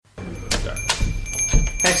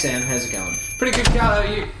Sam, how's it going? Pretty good, Carl, how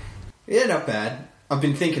are you? Yeah, not bad. I've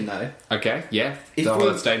been thinking though. Okay, yeah.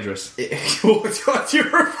 That's dangerous. You're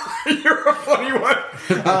a funny one.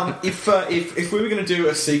 If we were going to do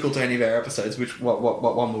a sequel to any of our episodes, what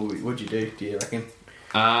one would you do you reckon?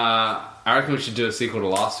 I reckon we should do a sequel to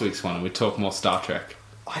last week's one and we talk more Star Trek.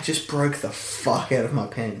 I just broke the fuck out of my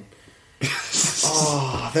pen.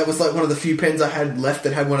 That was like one of the few pens I had left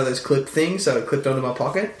that had one of those clip things, so it clipped onto my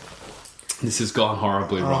pocket. This has gone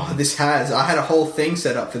horribly wrong. This has. I had a whole thing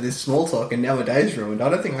set up for this small talk and now my day's ruined. I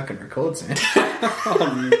don't think I can record, Sam.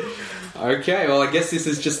 Okay, well I guess this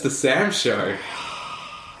is just the Sam show.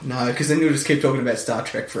 No, because then you'll just keep talking about Star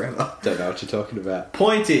Trek forever. Don't know what you're talking about.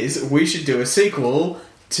 Point is, we should do a sequel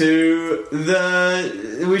to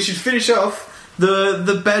we should finish off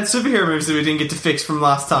the bad superhero movies that we didn't get to fix from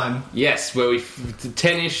last time. Yes, where we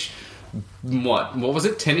 10-ish... What was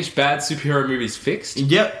it? 10-ish bad superhero movies fixed?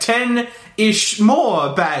 Yep, 10-ish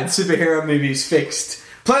more bad superhero movies fixed.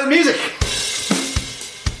 Play the music!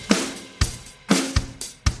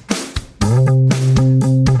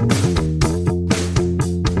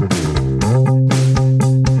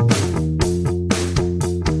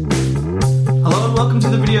 Hello and welcome to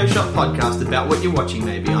the Video Shop Podcast about what you're watching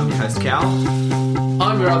maybe. I'm your host Cal.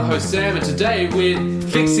 I'm your other host Sam, and today we're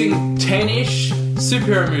fixing 10-ish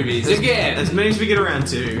superhero movies again. As many as we get around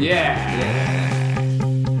to. Yeah.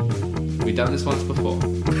 We've done this once before.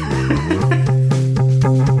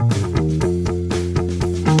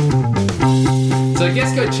 So I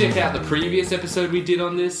guess go check out the previous episode we did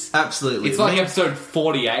on this. Absolutely. It's like episode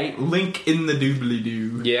 48. Link in the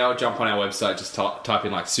doobly-doo. Yeah, I'll jump on our website, just type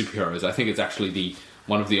in like superheroes. I think it's actually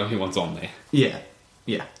one of the only ones on there. Yeah.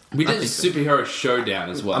 We did a superhero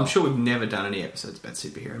showdown as well. I'm sure we've never done any episodes about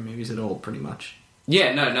superhero movies at all, pretty much.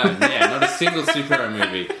 Yeah, not a single superhero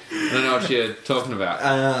movie. I don't know what you're talking about,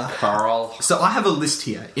 Carl. So I have a list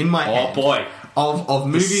here in my head. Oh boy, of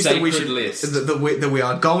movies that we should list that we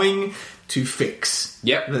are going to fix.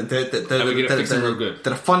 Yep, and we're going to fix them real good.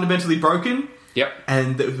 That are fundamentally broken. Yep,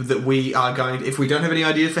 and that we are going. If we don't have any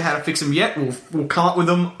ideas for how to fix them yet, we'll come up with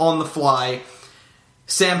them on the fly.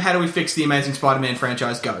 Sam, how do we fix the Amazing Spider-Man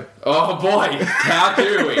franchise? Go. Oh boy, how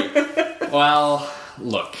do we? Well,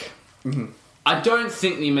 look. Mm-hmm. I don't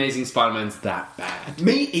think The Amazing Spider-Man's that bad.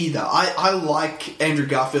 Me either. I like Andrew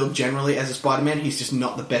Garfield generally as a Spider-Man. He's just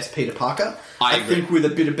not the best Peter Parker. I think with a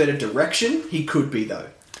bit of better direction, he could be, though.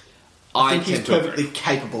 I think he's perfectly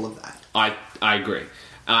capable of that. I agree.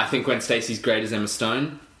 I think Gwen Stacy's great as Emma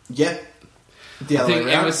Stone. Yep. I think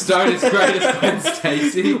Emma Stone is great as Gwen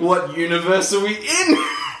Stacy. What universe are we in?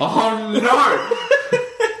 Oh, no!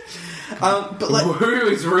 But like, who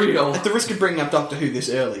is real? At the risk of bringing up Doctor Who this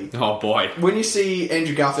early, oh boy! When you see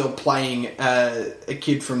Andrew Garfield playing a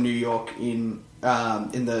kid from New York in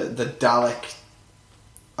the Dalek,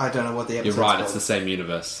 I don't know what the episode's You're right. called. It's the same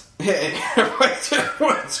universe. Wait,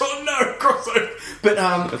 oh no, crossover. But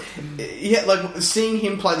yeah, like seeing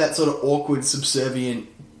him play that sort of awkward, subservient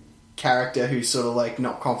character who's sort of like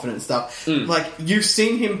not confident and stuff. Like you've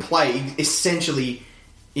seen him play essentially,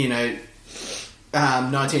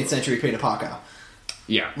 19th century Peter Parker.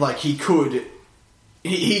 Yeah. Like, he could...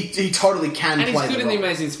 He totally can play the role. And he's good in The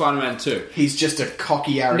Amazing Spider-Man too. He's just a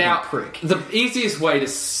cocky, arrogant prick. The easiest way to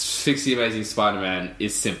fix The Amazing Spider-Man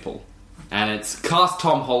is simple. And it's cast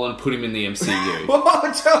Tom Holland, put him in the MCU.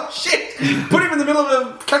 Oh, shit! Put him in the middle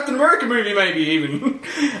of a Captain America movie, maybe, even.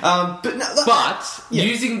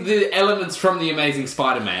 Using the elements from The Amazing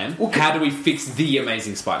Spider-Man, how do we fix The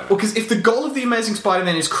Amazing Spider-Man? Well, because if the goal of The Amazing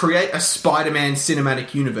Spider-Man is create a Spider-Man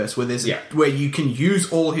cinematic universe where where you can use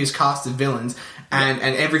all his cast of villains and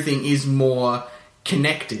everything is more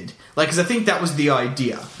connected... Like, because I think that was the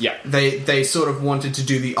idea. Yeah. They sort of wanted to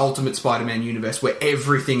do the ultimate Spider-Man universe where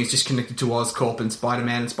everything is just connected to Oscorp and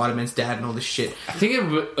Spider-Man and Spider-Man's dad and all this shit. I think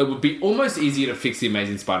it would be almost easier to fix The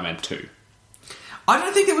Amazing Spider-Man 2. I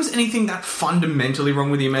don't think there was anything that fundamentally wrong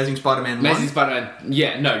with The Amazing Spider-Man 1. Amazing Spider-Man...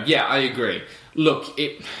 I agree. Look,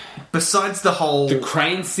 besides the whole... The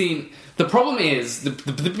crane scene... The problem is...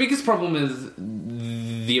 The biggest problem is...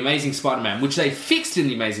 The Amazing Spider-Man, which they fixed in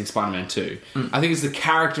The Amazing Spider-Man 2, I think is the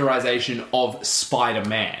characterization of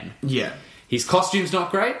Spider-Man. Yeah. His costume's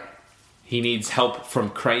not great. He needs help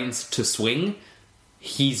from cranes to swing.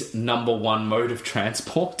 He's number one mode of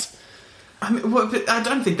transport. I mean, but I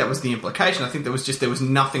don't think that was the implication. I think there was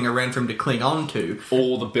nothing around for him to cling on to.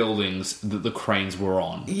 All the buildings that the cranes were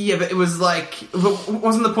on. Yeah, but it was like...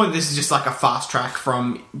 Wasn't the point that this is just like a fast track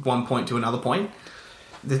from one point to another point?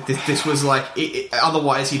 This was like...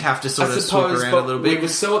 otherwise, he'd have to sort of swoop around a little bit. We were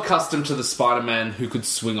so accustomed to the Spider-Man who could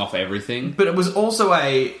swing off everything. But it was also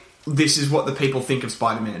this is what the people think of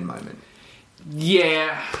Spider-Man moment.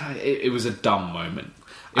 Yeah, it was a dumb moment.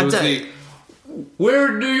 It was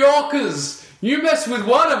we're New Yorkers. You mess with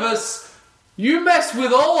one of us, you mess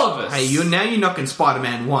with all of us. Hey, you're knocking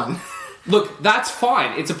Spider-Man 1. Look, that's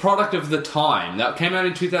fine. It's a product of the time. That came out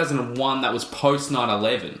in 2001. That was post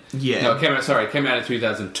 9/11. Yeah. No, it came out in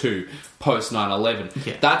 2002, post 9/11.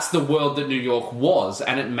 Yeah. That's the world that New York was,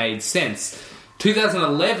 and it made sense.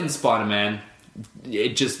 2011 Spider-Man,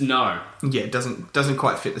 it just no. Yeah, it doesn't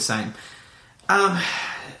quite fit the same.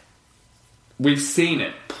 We've seen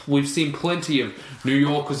it. We've seen plenty of New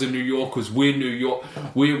Yorkers and New Yorkers. We're New York.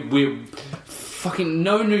 We're fucking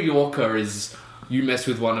no New Yorker is. You mess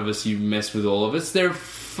with one of us, you mess with all of us.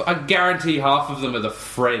 I guarantee half of them are the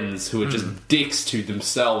friends who are just dicks to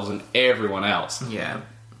themselves and everyone else. Yeah.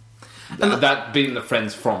 That being the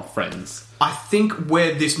friends from Friends. I think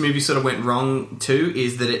where this movie sort of went wrong too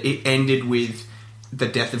is that it ended with the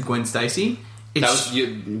death of Gwen Stacy.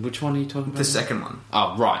 Which one are you talking about? The second one.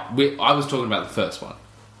 Oh, right. I was talking about the first one.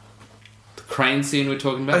 The crane scene we're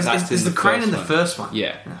talking about? Is the crane in the first one?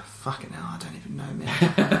 Yeah. Oh, fucking hell, I don't even know,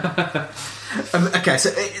 man. Okay, so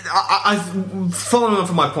following on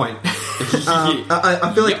from my point,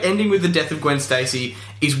 I feel like ending with the death of Gwen Stacy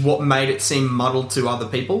is what made it seem muddled to other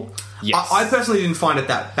people. Yes. I personally didn't find it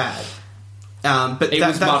that bad. But it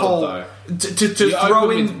was that muddled, whole though. to throw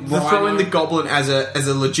in the Goblin as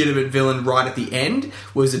a legitimate villain right at the end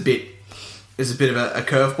was a bit of a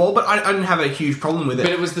curveball. But I didn't have a huge problem with it.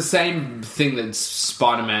 But it was the same thing that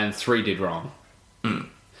Spider-Man 3 did wrong.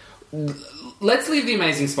 Let's leave the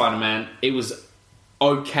Amazing Spider-Man. It was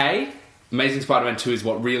okay. Amazing Spider-Man 2 is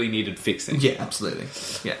what really needed fixing. Yeah, absolutely.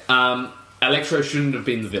 Yeah. Electro shouldn't have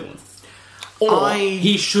been the villain. Or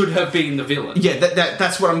he should have been the villain. Yeah,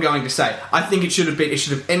 that's what I'm going to say. I think it should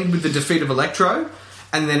have ended with the defeat of Electro,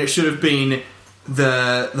 and then it should have been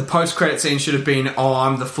the post-credit scene should have been, oh,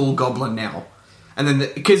 I'm the full Goblin now. And then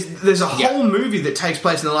because there's a whole movie that takes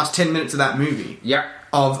place in the last 10 minutes of that movie. Yeah.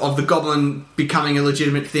 Of the Goblin becoming a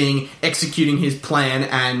legitimate thing, executing his plan,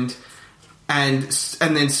 and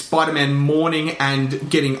then Spider-Man mourning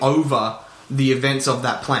and getting over the events of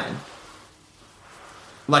that plan.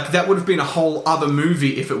 Like, that would have been a whole other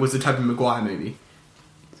movie if it was the Tobey Maguire movie.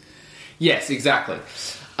 Yes, exactly.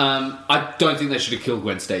 I don't think they should have killed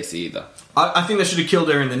Gwen Stacy either. I think they should have killed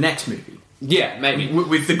her in the next movie. Yeah, maybe.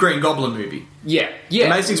 With the Green Goblin movie. Yeah.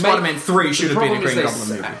 Amazing Spider-Man 3 should have been a Green Goblin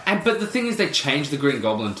movie. But the thing is, they changed the Green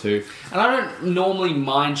Goblin too. And I don't normally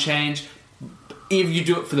mind change if you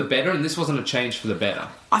do it for the better, and this wasn't a change for the better.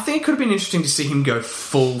 I think it could have been interesting to see him go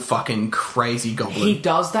full fucking crazy Goblin. He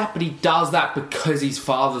does that, but he does that because his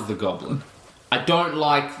father's the Goblin. I don't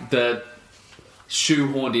like the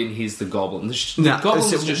shoehorned in, he's the Goblin. The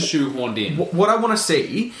Goblin was just shoehorned in. What I want to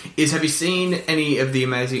see is, have you seen any of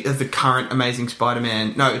the current Amazing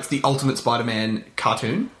Spider-Man? No, it's the Ultimate Spider-Man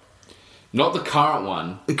cartoon. Not the current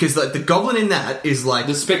one. Because like the Goblin in that is like...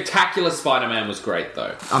 The Spectacular Spider-Man was great,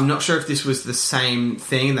 though. I'm not sure if this was the same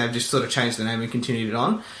thing. They've just sort of changed the name and continued it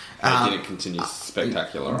on. They didn't continue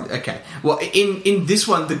Spectacular on. Okay. Well, in this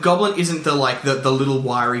one, the Goblin isn't the little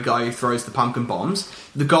wiry guy who throws the pumpkin bombs.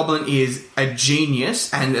 The Goblin is a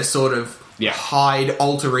genius and a sort of Hyde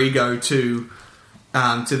alter ego to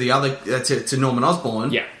the other... to Norman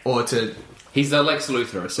Osborn. Yeah. Or to... He's the Lex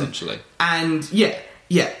Luthor, essentially. And, yeah,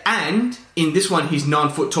 and in this one, he's 9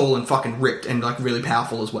 foot tall and fucking ripped and, like, really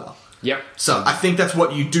powerful as well. Yep. So I think that's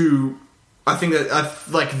what you do. I think that,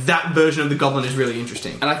 that version of the Goblin is really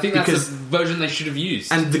interesting. And I think that's the version they should have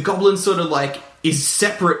used. And the Goblin sort of, like, is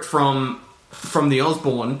separate from the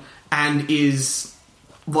Osborn and is,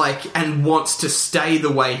 like, and wants to stay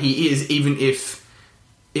the way he is, even if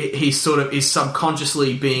he sort of is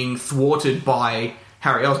subconsciously being thwarted by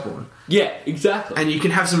Harry Osborn. Yeah, exactly. And you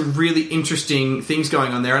can have some really interesting things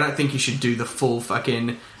going on there. I don't think you should do the full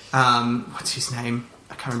fucking... what's his name?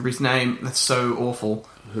 I can't remember his name. That's so awful.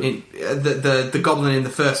 The Goblin in the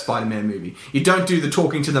first Spider-Man movie. You don't do the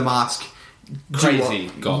talking to the mask... Crazy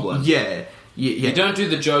Goblin. Yeah. You don't do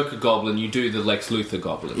the Joker Goblin, you do the Lex Luthor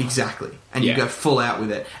Goblin. Exactly. And you go full out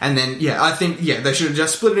with it. And then, I think, they should have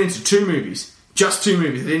just split it into 2 movies. Just 2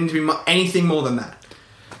 movies. There didn't need to be anything more than that.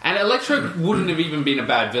 And Electro wouldn't have even been a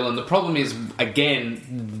bad villain. The problem is,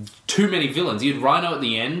 again, too many villains. You had Rhino at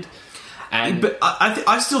the end. But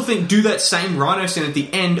I still think do that same Rhino scene at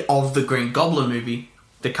the end of the Green Goblin movie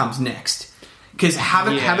that comes next. Because have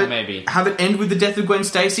it end with the death of Gwen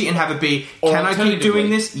Stacy and have it be, can I keep doing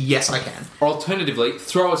this? Yes, I can. Or alternatively,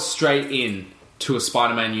 throw us straight in to a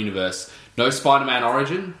Spider-Man universe. No Spider-Man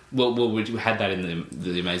origin. Well, we had that in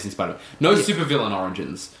the Amazing Spider-Man. No supervillain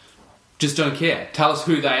origins. Just don't care. Tell us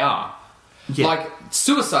who they are. Yeah. Like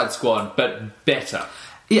Suicide Squad, but better.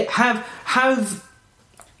 Yeah, have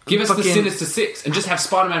Give us fucking, the Sinister Six and just have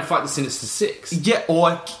Spider-Man fight the Sinister Six. Yeah,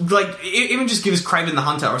 or like even just give us Kraven the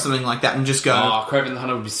Hunter or something like that, and just go. Oh, Kraven the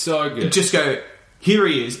Hunter would be so good. Just go. Here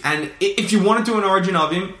he is, and if you want to do an origin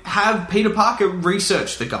of him, have Peter Parker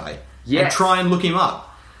research the guy and try and look him up.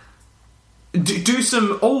 Do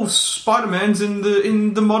some Spider-Man's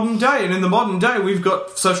in the modern day, and in the modern day we've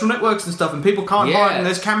got social networks and stuff, and people can't hide, and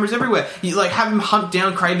there's cameras everywhere. You like have him hunt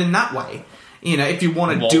down Kraven that way. You know, if you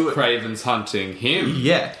want to do it, Kraven's hunting him.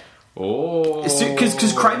 Yeah. Oh,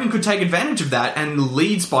 because Kraven could take advantage of that and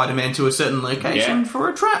lead Spider-Man to a certain location for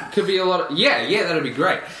a trap. Could be a lot of... Yeah, that'd be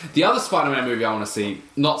great. The other Spider-Man movie I want to see,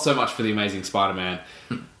 not so much for the Amazing Spider-Man,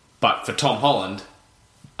 but for Tom Holland,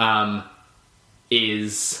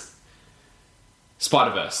 is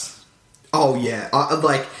Spider-Verse. Oh yeah,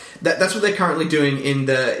 like that's what they're currently doing in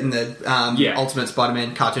the Ultimate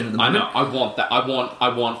Spider-Man cartoon at the moment. I know. I want that. I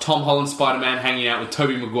want Tom Holland Spider-Man hanging out with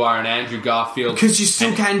Tobey Maguire and Andrew Garfield. Because you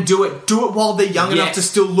still can do it. Do it while they're young enough to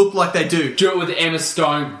still look like they do. Do it with Emma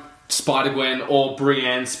Stone Spider-Gwen or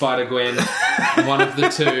Brienne Spider-Gwen. One of the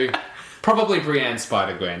two. Probably Brienne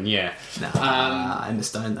Spider-Gwen. Yeah. Emma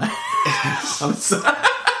Stone though. I'm sorry.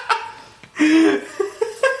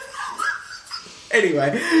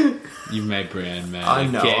 Anyway. You've made Brienne mad. I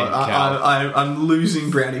know. I'm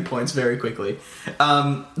losing brownie points very quickly.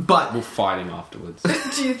 But we'll fight him afterwards.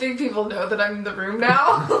 Do you think people know that I'm in the room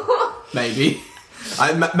now? Maybe.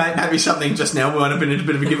 Maybe something just now might have been a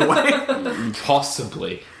bit of a giveaway.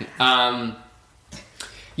 Possibly. Yeah,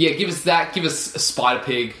 give us that. Give us a Spider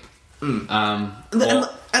Pig.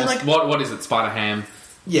 What is it? Spider Ham.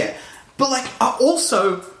 Yeah. But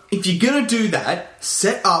also... If you're going to do that,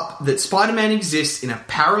 set up that Spider-Man exists in a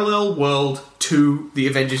parallel world to the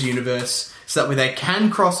Avengers universe, so that way they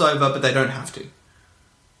can cross over, but they don't have to.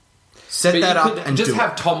 Set that up and just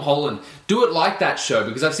have Tom Holland do it like that show,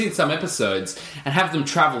 because I've seen some episodes and have them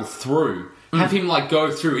travel through. Have him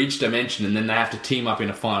go through each dimension, and then they have to team up in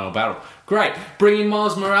a final battle. Great. Bring in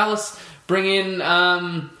Miles Morales. Bring in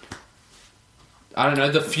I don't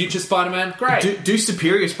know, the future Spider-Man? Great. Do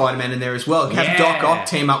Superior Spider-Man in there as well. Have Doc Ock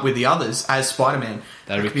team up with the others as Spider-Man.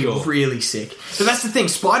 That'd be cool. Really sick. So that's the thing.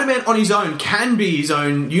 Spider-Man on his own can be his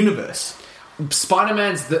own universe.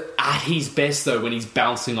 Spider-Man's at his best, though, when he's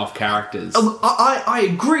bouncing off characters. I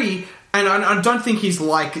agree, and I don't think he's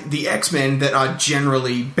like the X-Men that are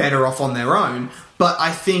generally better off on their own. But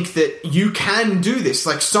I think that you can do this.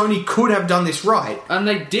 Like, Sony could have done this right. And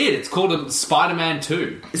they did. It's called Spider-Man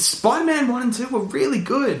 2. Spider-Man 1 and 2 were really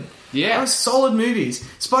good. Yeah. They were solid movies.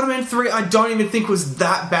 Spider-Man 3, I don't even think was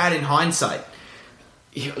that bad in hindsight.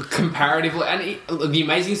 Comparatively. And The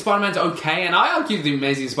Amazing Spider-Man's okay. And I argue The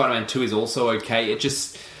Amazing Spider-Man 2 is also okay. It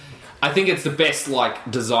just... I think it's the best,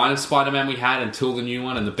 design of Spider-Man we had until the new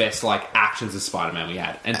one, and the best, actions of Spider-Man we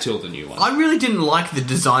had until the new one. I really didn't like the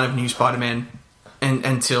design of New Spider-Man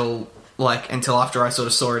until after I sort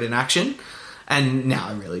of saw it in action, and now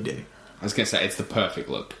I really do. I was going to say, it's the perfect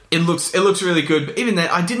look. It looks really good, but even then,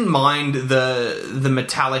 I didn't mind the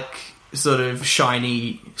metallic sort of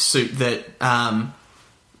shiny suit that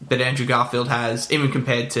Andrew Garfield has, even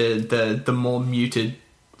compared to the more muted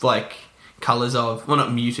colours of, well,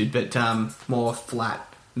 not muted, but more flat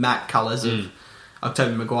matte colours of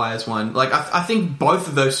Tobey Maguire's one. I think both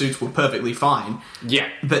of those suits were perfectly fine. Yeah.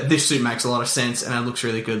 But this suit makes a lot of sense, and it looks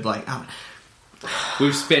really good.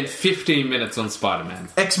 We've spent 15 minutes on Spider-Man.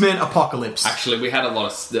 X-Men Apocalypse. Actually, we had a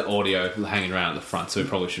lot of the audio hanging around at the front, so we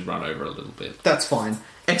probably should run over a little bit. That's fine.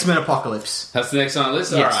 X-Men Apocalypse. That's the next on the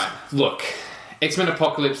list? Yes. Alright, look. X-Men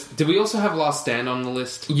Apocalypse. Did we also have Last Stand on the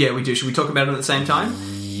list? Yeah, we do. Should we talk about it at the same time?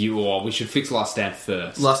 We should fix Last Stand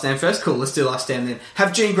first. Last Stand first? Cool, let's do Last Stand then.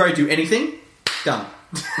 Have Jean Grey do anything? Done.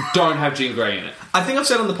 Don't have Jean Grey in it. I think I've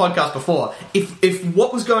said on the podcast before, if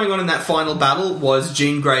what was going on in that final battle was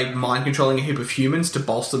Jean Grey mind controlling a heap of humans to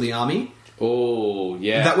bolster the army, oh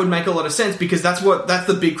yeah, that would make a lot of sense, because that's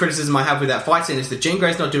the big criticism I have with that fight scene, is that Jean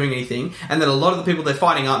Grey's not doing anything, and that a lot of the people they're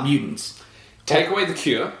fighting aren't mutants. Take away the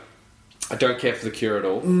Cure. I don't care for the Cure at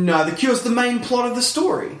all. No, the Cure's the main plot of the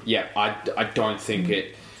story. Yeah, I don't think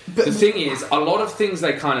it. But the thing is, a lot of things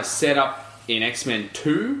they kind of set up in X-Men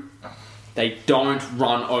 2, they don't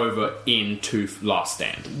run over into Last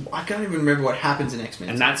Stand. I can't even remember what happens in X-Men.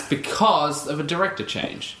 And that's because of a director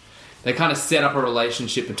change. They kind of set up a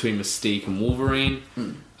relationship between Mystique and Wolverine.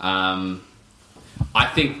 I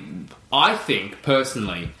think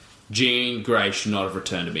personally, Jean Grey should not have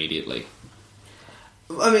returned immediately.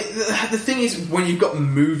 I mean, the thing is, when you've got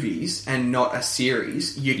movies and not a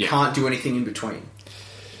series, you can't do anything in between.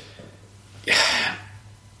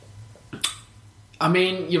 I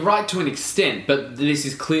mean, you're right to an extent, but this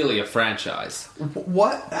is clearly a franchise.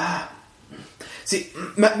 What? See,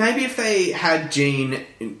 maybe if they had Jean,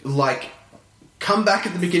 like, come back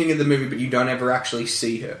at the beginning of the movie, but you don't ever actually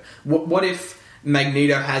see her. What if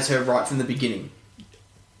Magneto has her right from the beginning?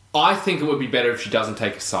 I think it would be better if she doesn't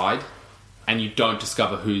take a side, and you don't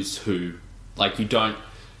discover who's who. Like, you don't...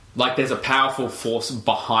 Like, there's a powerful force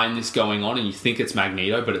behind this going on, and you think it's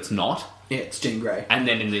Magneto, but it's not. Yeah, it's Jean Grey. And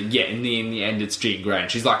then in the end, it's Jean Grey, and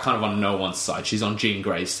she's like kind of on no one's side. She's on Jean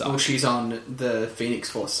Grey's side. Well, she's on the Phoenix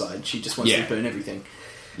Force side. She just wants to burn everything.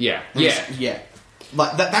 Yeah, And yeah.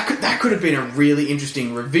 Like that could have been a really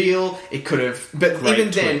interesting reveal. It could have, but Great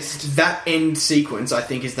even twist. then, that end sequence I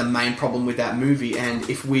think is the main problem with that movie. And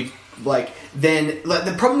if we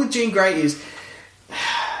the problem with Jean Grey is,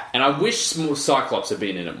 and I wish Cyclops had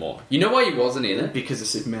been in it more. You know why he wasn't in it? because of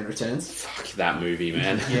Superman Returns. Fuck that movie,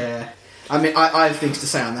 man. Yeah. I mean, I have things to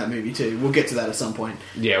say on that movie too. We'll get to that at some point.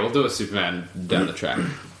 Yeah, we'll do a Superman down the track.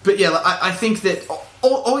 But yeah, I think that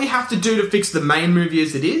all you have to do to fix the main movie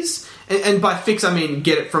as it is, and by fix I mean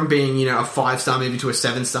get it from being, you know, a 5-star movie to a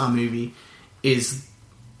 7-star movie, is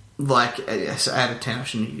like out of 10. I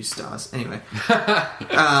shouldn't use stars anyway.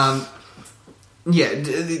 Yeah, to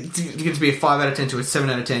get to be a 5 out of 10 to a 7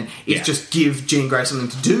 out of 10 is just give Jean Grey something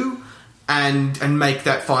to do and make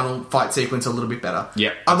that final fight sequence a little bit better.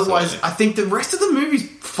 Yeah. Otherwise, absolutely. I think the rest of the movie's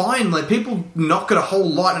fine. Like, people knock it a whole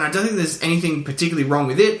lot, and I don't think there's anything particularly wrong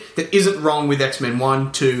with it that isn't wrong with X-Men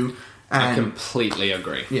 1, 2, and... I completely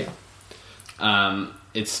agree. Yeah.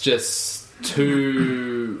 It's just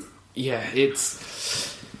too... Yeah,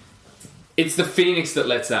 it's the Phoenix that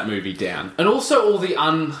lets that movie down. And also all the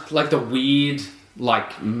the weird,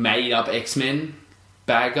 like, made-up X-Men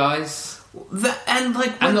bad guys...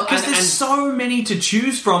 Because there's so many to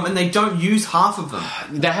choose from, and they don't use half of them.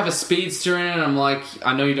 They have a speedster in it, and I'm like,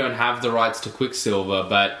 I know you don't have the rights to Quicksilver,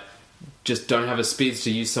 but just don't have a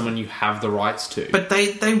speedster. Use someone you have the rights to. But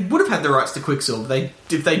they would have had the rights to Quicksilver.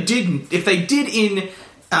 If they did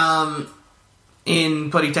in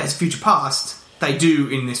bloody Days of Future Past, they do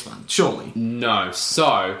in this one, surely. No.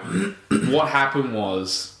 So what happened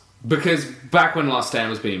was, because back when Last Stand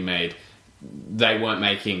was being made,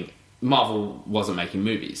 Marvel wasn't making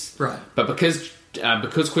movies. Right. But because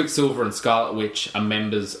Quicksilver and Scarlet Witch are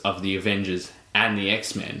members of the Avengers and the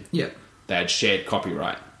X-Men, they had shared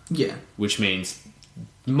copyright. Yeah. Which means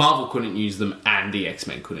Marvel couldn't use them and the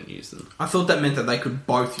X-Men couldn't use them. I thought that meant that they could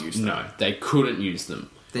both use them. No, they couldn't use them.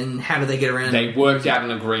 Then how did they get around? They worked out an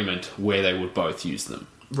agreement where they would both use them.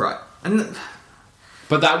 Right.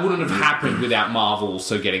 But that wouldn't have happened without Marvel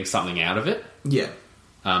also getting something out of it. Yeah.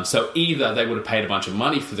 So either they would have paid a bunch of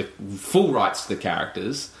money for the full rights to the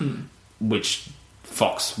characters, which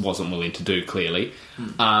Fox wasn't willing to do, clearly,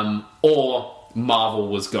 or Marvel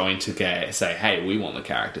was going to say, hey, we want the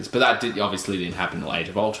characters. But that obviously didn't happen until Age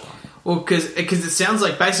of Ultron. Well, because it sounds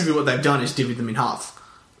like basically what they've done is divvied them in half.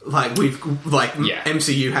 Like,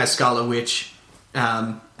 MCU has Scarlet Witch,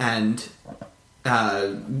 and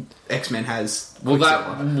X-Men has Well,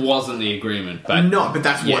 Quicksilver. that wasn't the agreement, but but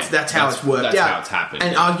that's how it's worked out. That's how it's happened.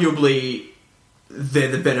 And arguably, they're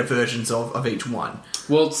the better versions of each one.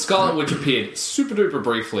 Well, Scarlet Witch appeared super duper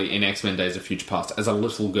briefly in X-Men Days of Future Past as a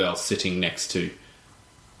little girl sitting next to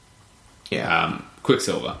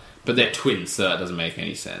Quicksilver, but they're twins, so that doesn't make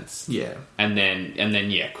any sense. Yeah, and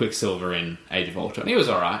then Quicksilver in Age of Ultron, he was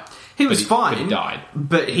all right. He was fine, but he died.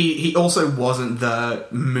 But he also wasn't the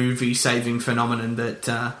movie saving phenomenon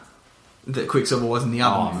that Quicksilver was in the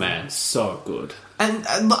other. Oh movie. Man, so good. And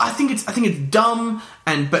I think it's dumb,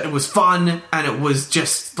 but it was fun, and it was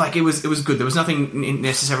just like it was good. There was nothing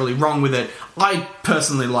necessarily wrong with it. I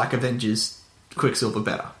personally like Avengers Quicksilver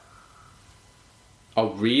better.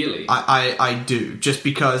 Oh really? I do, just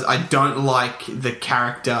because I don't like the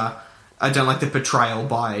character. I don't like the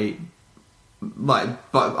portrayal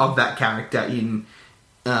of that character in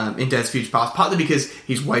Days of Future Past. Partly because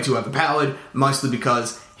he's way too overpowered. Mostly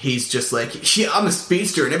because he's just like, yeah, I'm a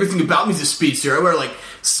speedster, and everything about me is a speedster. I wear like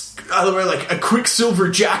a Quicksilver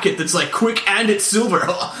jacket that's like quick and it's silver,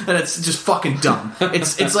 and it's just fucking dumb.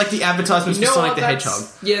 It's like the advertisements for Sonic the Hedgehog.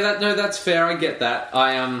 Yeah, that's fair. I get that.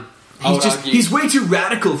 He's way too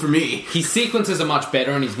radical for me. His sequences are much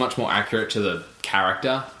better, and he's much more accurate to the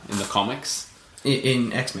character in the comics.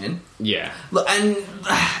 In X-Men. Yeah. And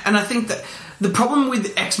I think that the problem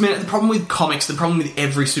with X-Men, the problem with comics, the problem with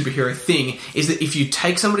every superhero thing is that if you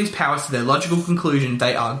take somebody's powers to their logical conclusion,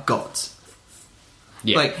 they are gods.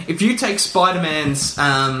 Yeah. Like, if you take Spider-Man's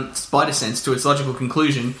spider sense to its logical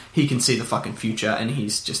conclusion, he can see the fucking future, and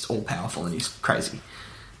he's just all-powerful, and he's crazy.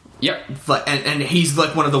 Yep. Like, and he's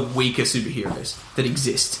like one of the weaker superheroes that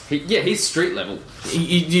exist. He's street level.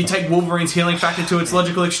 You take Wolverine's healing factor to its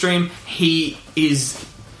logical extreme. He's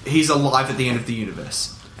alive at the end of the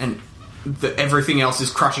universe, and everything else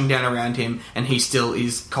is crushing down around him, and he still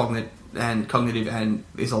is cognitive and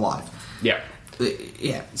is alive. Yeah.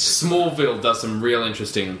 Yeah. Smallville does some real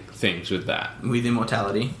interesting things with that. With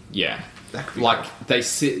immortality. Yeah. That could be like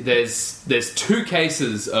there's two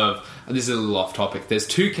cases of, this is a little off topic, there's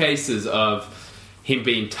two cases of him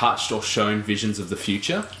being touched or shown visions of the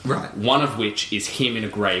future. Right. One of which is him in a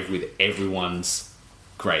grave with everyone's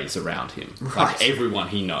graves around him. Right. Like everyone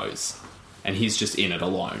he knows. And he's just in it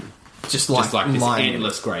alone. Just like this lying.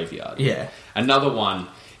 endless graveyard. Yeah. Another one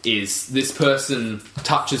is this person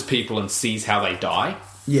touches people and sees how they die.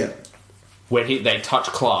 Yeah. When they touch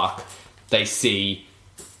Clark, they see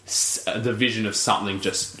the vision of something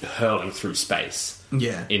just hurling through space.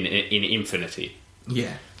 Yeah. In infinity.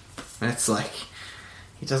 Yeah. That's like,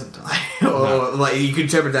 he doesn't die. Or like, you could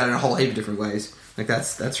interpret that in a whole heap of different ways. Like,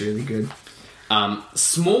 that's really good.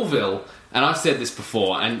 Smallville, and I've said this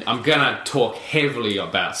before, and I'm gonna talk heavily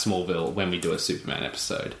about Smallville when we do a Superman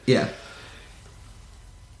episode. Yeah.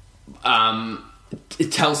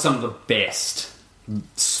 It tells some of the best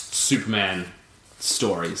Superman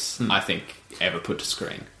stories, I think, ever put to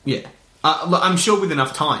screen. Yeah. Look, I'm sure with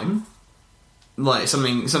enough time, like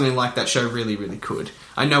something like that show really, really could.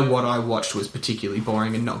 I know what I watched was particularly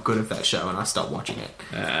boring and not good of that show, and I stopped watching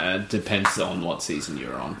it. Depends on what season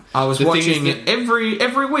you're on. I was watching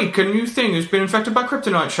every week a new thing who's been infected by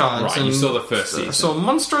kryptonite shards. Right, and you saw the first season. I saw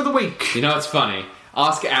Monster of the Week. You know, it's funny.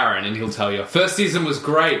 Ask Aaron and he'll tell you. First season was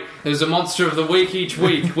great. There was a monster of the week each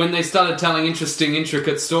week. When they started telling interesting,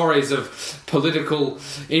 intricate stories of political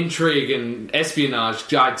intrigue and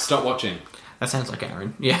espionage, I'd stop watching. That sounds like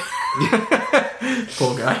Aaron. Yeah.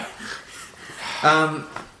 Poor guy. And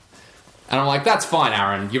I'm like, that's fine,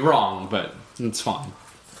 Aaron. You're wrong, but it's fine.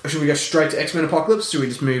 Should we go straight to X-Men Apocalypse? Or should we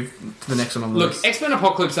just move to the next one on the list? Look, X-Men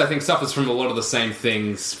Apocalypse, I think, suffers from a lot of the same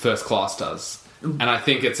things First Class does. And I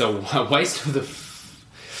think it's a waste of the...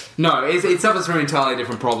 No, it suffers from entirely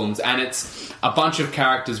different problems, and it's a bunch of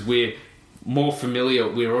characters we're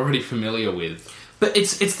already familiar with. But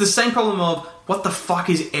it's the same problem of, what the fuck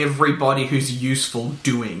is everybody who's useful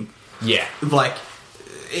doing? Yeah. Like,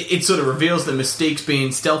 it sort of reveals that Mystique's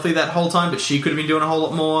been stealthy that whole time, but she could have been doing a whole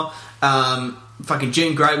lot more. Fucking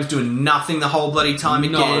Jean Grey was doing nothing the whole bloody time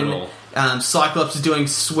again. Not at all. Cyclops is doing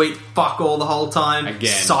sweet fuck all the whole time.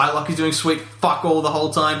 Again. Psylocke is doing sweet fuck all the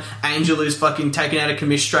whole time. Angel is fucking taken out of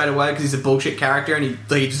commish straight away because he's a bullshit character and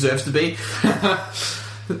he deserves to be.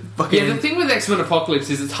 Yeah, the thing with X-Men Apocalypse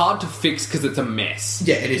is it's hard to fix because it's a mess.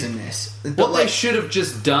 Yeah, it is a mess. What they should have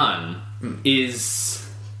just done is...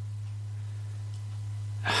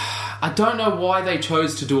 I don't know why they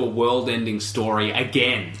chose to do a world-ending story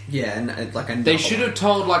again. Yeah, and like they should have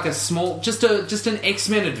told like a small, just an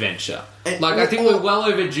X-Men adventure. I think we're well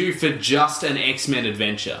overdue for just an X-Men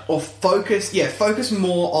adventure. Or focus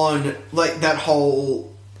more on like that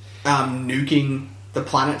whole nuking the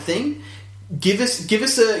planet thing. Give us He the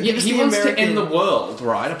wants American... to end the world,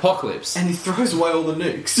 right? Apocalypse, and he throws away all the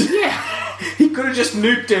nukes. Yeah, he could have just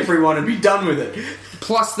nuked everyone and be done with it.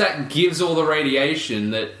 Plus, that gives all the radiation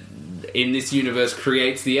that in this universe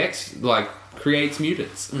creates creates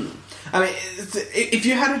mutants. I mean, if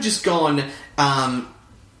you had just gone, that's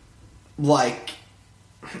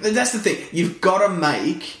the thing. You've got to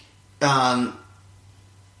make,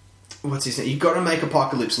 what's his name? You've got to make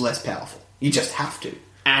Apocalypse less powerful. You just have to.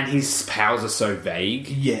 And his powers are so vague.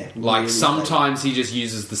 Yeah. Like, really sometimes he just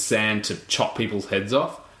uses the sand to chop people's heads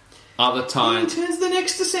off. Other times... He turns the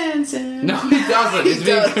next to sand. No, he doesn't. It's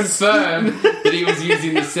been does. confirmed that he was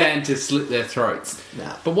using the sand to slit their throats.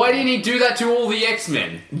 Nah. But why didn't he do that to all the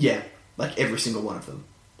X-Men? Yeah, like every single one of them.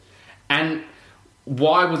 And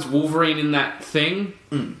why was Wolverine in that thing?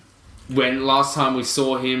 When last time we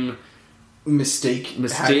saw him...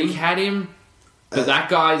 Mystique had him? But that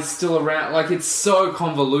guy's still around. Like, it's so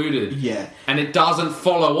convoluted. Yeah. And it doesn't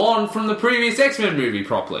follow on from the previous X-Men movie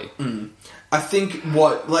properly. I think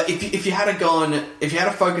if you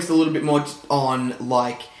had focused a little bit more on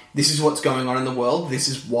like, this is what's going on in the world, this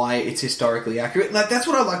is why it's historically accurate. Like, that's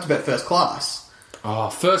what I liked about First Class. Oh,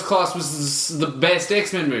 First Class was the best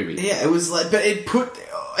X-Men movie. Yeah, it was like, but it put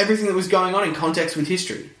everything that was going on in context with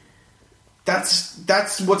history.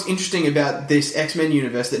 That's what's interesting about this X-Men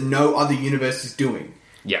universe that no other universe is doing.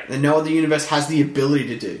 Yeah. That no other universe has the ability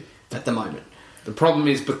to do at the moment. The problem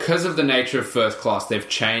is, because of the nature of First Class, they've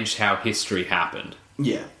changed how history happened.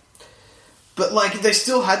 Yeah. But, like, they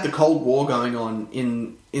still had the Cold War going on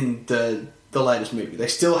in the latest movie. They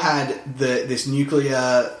still had this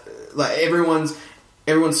nuclear like everyone's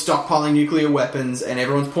stockpiling nuclear weapons and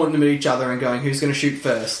everyone's pointing them at each other and going, who's going to shoot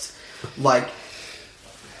first? Like,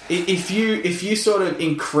 if you sort of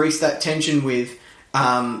increase that tension with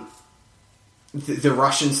the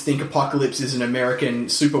Russians think apocalypse is an American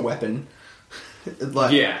super weapon,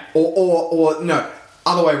 like, or no,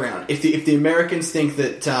 other way around. If the Americans think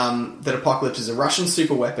that that apocalypse is a Russian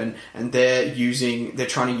super weapon and they're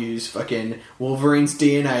trying to use fucking Wolverine's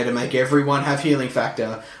DNA to make everyone have healing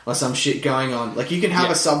factor or some shit going on, like, you can have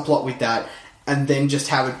a subplot with that and then just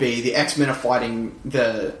have it be the X-Men are fighting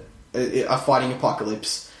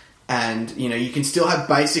apocalypse, and you can still have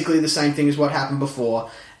basically the same thing as what happened before.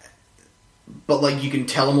 But, like, you can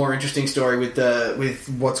tell a more interesting story with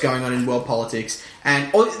what's going on in world politics.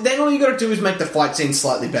 And then all you got to do is make the fight scenes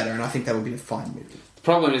slightly better, and I think that would be a fine movie. The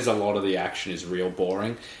problem is a lot of the action is real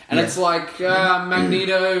boring. And it's like,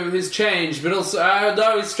 Magneto has changed, but also,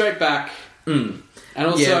 no, he's straight back. And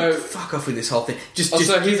also... fuck off with this whole thing.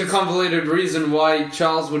 Here's a convoluted reason why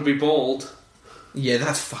Charles would be bald. Yeah,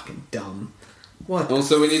 that's fucking dumb. What?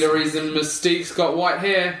 Also, we need a reason Mystique's got white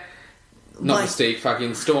hair. Not Like- Mystique,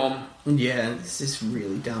 fucking Storm. Yeah, this is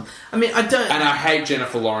really dumb. I mean, I don't... And I hate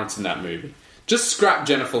Jennifer Lawrence in that movie. Just scrap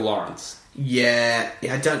Jennifer Lawrence. Yeah,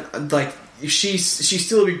 I don't... Like, she's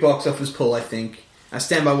still a big box office pull, I think. I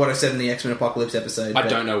stand by what I said in the X-Men Apocalypse episode. I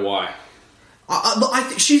don't know why. I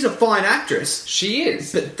think she's a fine actress. She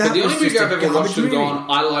is. But the only was movie just a I've ever watched and garbage gone,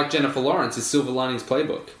 I like Jennifer Lawrence, is Silver Linings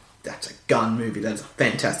Playbook. That's a gun movie. That's a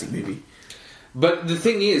fantastic movie. But the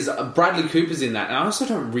thing is, Bradley Cooper's in that, and I also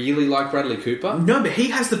don't really like Bradley Cooper. No, but he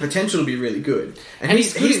has the potential to be really good. And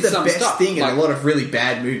he's good in the some best stuff, thing in like- a lot of really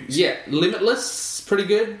bad movies. Yeah, Limitless, pretty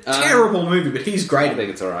good. Terrible movie, but he's great. I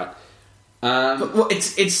think it's alright. Well,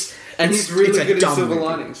 it's And he's really a good in dumb Silver movie.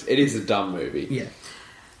 Linings. It is a dumb movie. Yeah.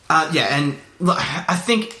 And look, I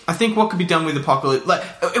think what could be done with Apocalypse, like,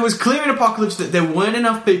 it was clear in Apocalypse that there weren't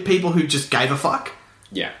enough people who just gave a fuck.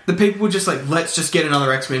 Yeah. The people were just like, let's just get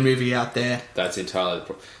another X-Men movie out there. That's entirely the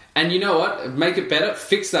problem. And you know what? Make it better.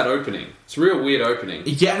 Fix that opening. It's a real weird opening.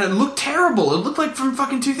 Yeah, and it looked terrible. It looked like from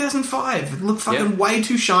fucking 2005. It looked fucking way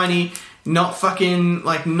too shiny. Not fucking,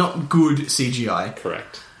 like, not good CGI.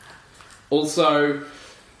 Correct. Also,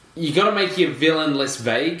 you got to make your villain less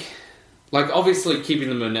vague. Like, obviously, keeping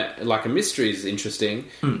them like a mystery is interesting,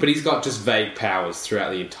 but he's got just vague powers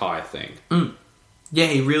throughout the entire thing. Yeah,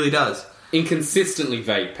 he really does. Inconsistently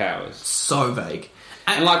vague powers. So vague.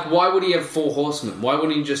 And, like, why would he have 4 horsemen? Why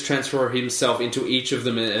wouldn't he just transfer himself into each of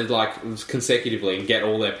them, like, consecutively and get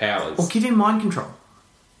all their powers? Or give him mind control.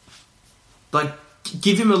 Like,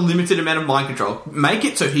 give him a limited amount of mind control. Make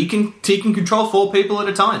it so he can control 4 people at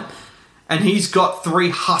a time. And he's got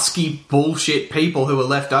 3 husky bullshit people who are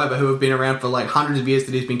left over who have been around for like hundreds of years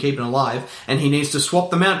that he's been keeping alive, and he needs to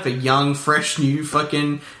swap them out for young, fresh, new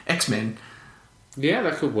fucking X-Men. Yeah,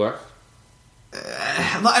 that could work.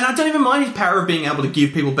 And I don't even mind his power of being able to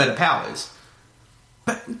give people better powers.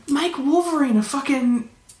 But make Wolverine a fucking...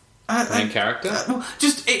 Main character?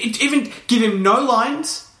 Just even give him no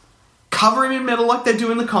lines, cover him in metal like they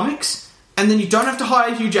do in the comics, and then you don't have to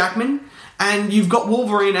hire Hugh Jackman, and you've got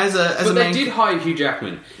Wolverine as a But main... they did hire Hugh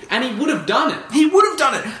Jackman, and he would have done it. He would have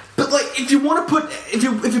done it, but like if you want to put if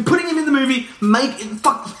you're putting him in the movie, make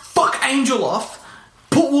fuck Angel off,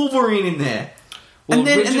 put Wolverine in there, Well, and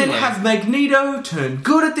then originally- have Magneto turn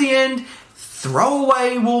good at the end, throw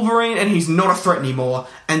away Wolverine, and he's not a threat anymore,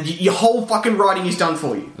 and your whole fucking writing is done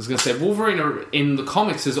for you. I was going to say, Wolverine in the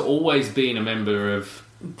comics has always been a member of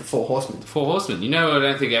The Four Horsemen. the Four Horsemen. You know who I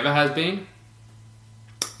don't think ever has been?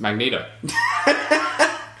 Magneto.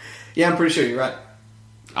 Yeah, I'm pretty sure you're right.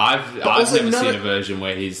 I've also never none seen of- a version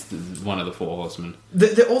where he's one of the Four Horsemen.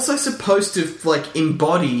 They're also supposed to like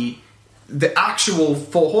embody the actual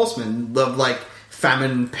Four Horsemen of like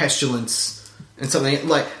famine, pestilence, and something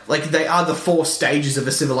like they are the 4 stages of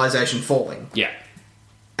a civilization falling. Yeah.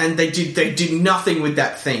 And they did nothing with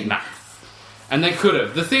that theme. Nah. And they could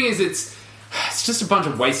have. The thing is, it's just a bunch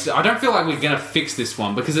of wasted... I don't feel like we're going to fix this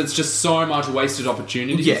one because it's just so much wasted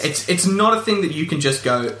opportunities. Yeah, it's not a thing that you can just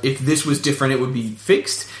go, if this was different, it would be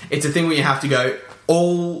fixed. It's a thing where you have to go,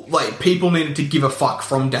 all, like, people needed to give a fuck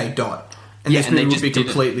from day dot. And this movie would be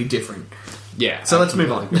completely different. Yeah. So let's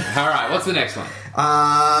move on. Alright, what's the next one?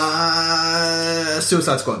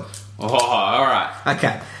 Suicide Squad. Oh, alright.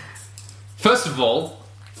 Okay. First of all,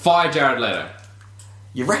 fire Jared Leto.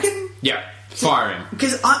 You reckon? Yeah, fire him.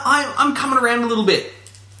 Because I'm coming around a little bit.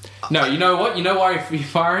 No, you know what? You know why you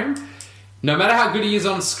fire him? No matter how good he is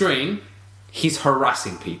on screen, he's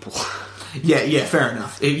harassing people. Yeah, fair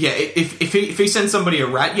enough. If he sends somebody a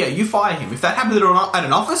rat, yeah, you fire him. If that happened at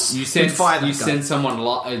an office, You send fire that guy. send someone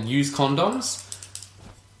use condoms.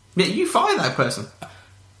 Yeah, you fire that person.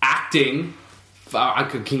 Acting, I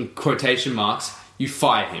could quotation marks, you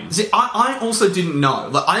fire him. See, I also didn't know.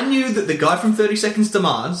 Like, I knew that the guy from 30 Seconds to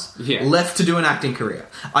Mars left to do an acting career.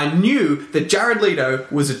 I knew that Jared Leto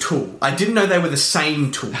was a tool. I didn't know they were the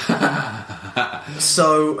same tool.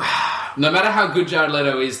 So... No matter how good Jared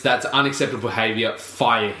Leto is, that's unacceptable behaviour.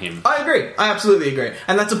 Fire him. I agree. I absolutely agree.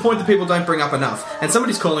 And that's a point that people don't bring up enough. And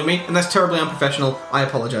somebody's calling me, and that's terribly unprofessional. I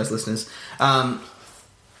apologise, listeners.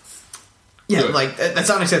 Good. Like, that's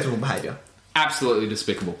unacceptable behaviour. Absolutely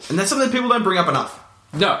despicable. And that's something that people don't bring up enough.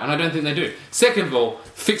 No, and I don't think they do. Second of all,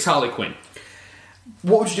 fix Harley Quinn.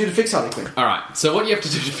 What would you do to fix Harley Quinn? Alright, so what you have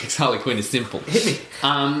to do to fix Harley Quinn is simple. Hit me.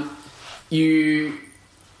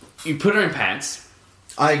 You put her in pants.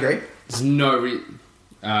 I agree. There's no...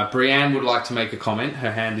 Brianne would like to make a comment.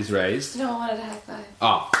 Her hand is raised. No, I wanted to high five.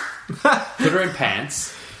 Oh. Put her in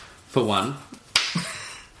pants, for one.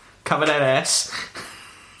 Cover that ass.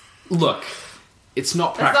 Look, it's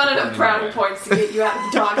not That's practical. not enough brownie points to get you out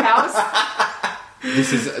of the doghouse.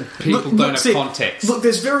 This is... People don't have context. Look,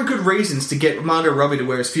 there's very good reasons to get Margot Robbie to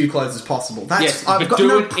wear as few clothes as possible. Yes, I've but got do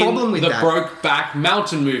no it problem with in that. the Brokeback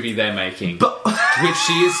Mountain movie they're making, But- which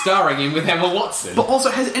she is starring in with Emma Watson. But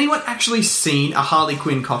also, has anyone actually seen a Harley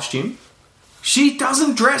Quinn costume? She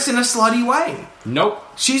doesn't dress in a slutty way. Nope.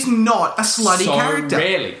 She's not a slutty So character.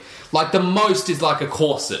 rarely. Like, the most is like a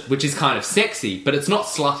corset, which is kind of sexy, but it's not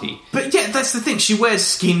slutty. But yeah, that's the thing. She wears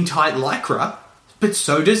skin-tight lycra, but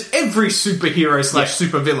so does every superhero /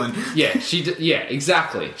 supervillain. Yeah, yeah,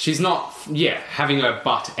 exactly. She's not, having her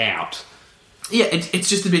butt out. Yeah, it's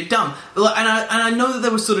just a bit dumb. And I know that they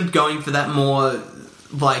were sort of going for that more,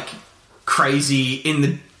 like, crazy, in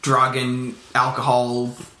the drug and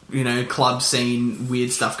alcohol, club scene,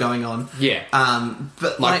 weird stuff going on. Yeah.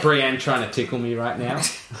 But like Brianne trying to tickle me right now.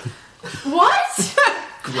 What?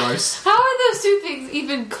 Gross. How are those two things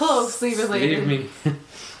even closely related? Leave me.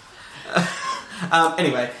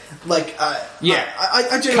 Anyway, like, I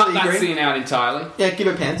Cut generally that agree. scene out entirely. Yeah, give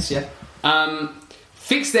her pants, yeah.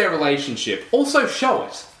 Fix their relationship. Also show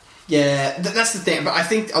it. Yeah, that's the thing, but I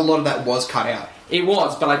think a lot of that was cut out. It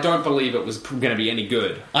was, but I don't believe it was going to be any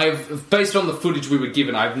good. Based on the footage we were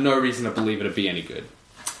given, I have no reason to believe it'd be any good.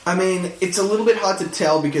 I mean, it's a little bit hard to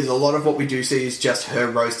tell because a lot of what we do see is just her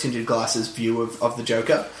rose-tinted glasses view of the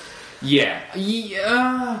Joker. Yeah.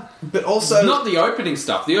 But also... Not the opening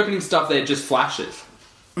stuff. The opening stuff, they're just flashes.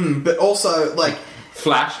 But also, like...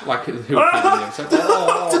 Flash, like who appeared in the episode.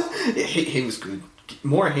 Oh. he was good.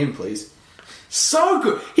 More of him, please. So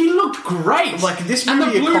good. He looked great. Like, this And the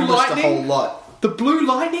movie blue accomplished a lightning- whole lot. The blue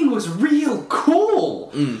lightning was real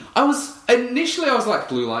cool. I was like,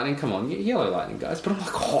 blue lightning, come on, yellow lightning, guys. But I'm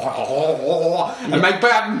like, and make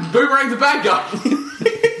Boomerang the bad guy.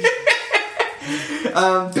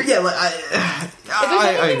 But yeah, like, If there's I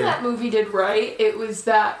anything agree. that movie did right, it was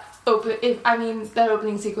that that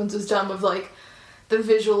opening sequence was done with like the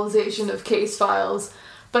visualization of case files.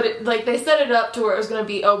 But they set it up to where it was going to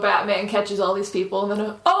be, Batman catches all these people, and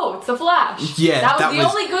then, it's the Flash. Yeah, that was the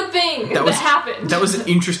only good thing that happened. That was an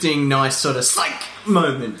interesting, nice sort of psych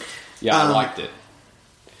moment. Yeah, I liked it.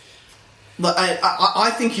 Like, I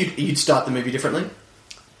think you'd start the movie differently.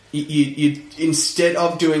 You'd instead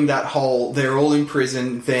of doing that whole they're all in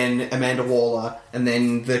prison, then Amanda Waller, and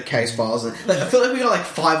then the case files. And I feel like we got like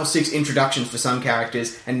 5 or 6 introductions for some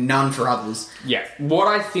characters and none for others. Yeah, what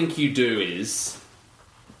I think you do is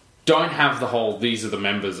don't have the whole these are the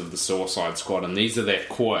members of the Suicide Squad and these are their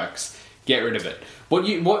quirks. Get rid of it.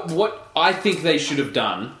 What I think they should have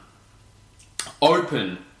done,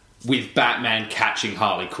 open with Batman catching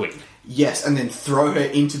Harley Quinn. Yes, and then throw her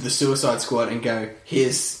into the Suicide Squad and go,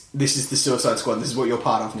 this is the Suicide Squad, this is what you're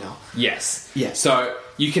part of now. Yes. Yes. So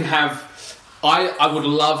you can have... I would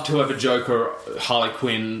love to have a Joker Harley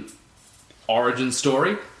Quinn origin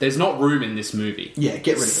story. There's not room in this movie. Yeah,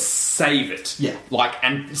 get rid of it. Save it. Yeah.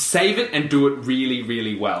 And save it and do it really,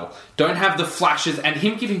 really well. Don't have the flashes and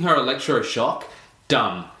him giving her electroshock.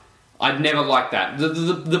 Dumb. I'd never like that.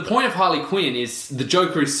 The point of Harley Quinn is the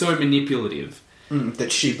Joker is so manipulative.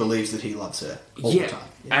 That she believes that he loves her all the time.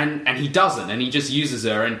 Yeah. And he doesn't, and he just uses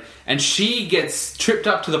her, and she gets tripped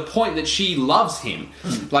up to the point that she loves him.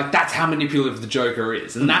 Like, that's how manipulative the Joker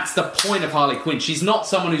is, and that's the point of Harley Quinn. She's not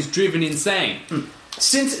someone who's driven insane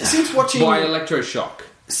Since watching by electroshock.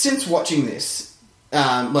 Since watching this,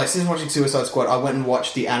 since watching Suicide Squad, I went and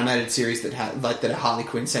watched the animated series that are Harley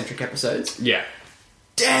Quinn centric episodes. Yeah.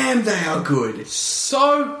 Damn, they are good.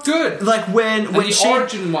 So good. Like when the she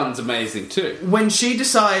origin one's amazing too. when she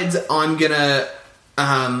decides I'm gonna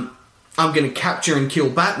capture and kill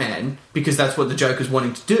Batman because that's what the Joker's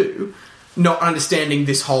wanting to do. not understanding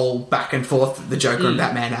this whole back and forth that the Joker and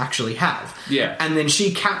Batman actually have. Yeah. And then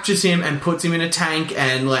she captures him and puts him in a tank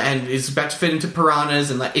and is about to fit into piranhas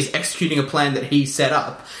and is executing a plan that he set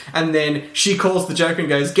up. And then she calls the Joker and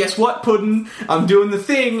goes, "Guess what, Puddin'? I'm doing the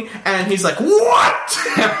thing." And he's like, "What?"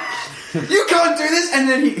 You can't do this! And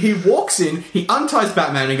then he walks in, he unties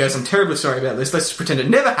Batman and goes, "I'm terribly sorry about this, let's just pretend it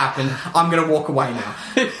never happened, I'm gonna walk away now."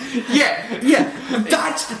 yeah,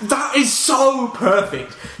 that is so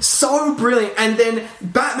perfect. So brilliant. And then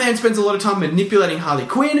Batman spends a lot of time manipulating Harley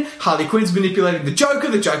Quinn, Harley Quinn's manipulating the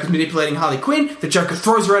Joker's manipulating Harley Quinn, the Joker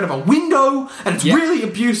throws her out of a window, and it's really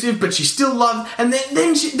abusive, but she still loves, and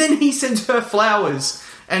then he sends her flowers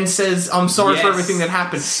and says, "I'm sorry for everything that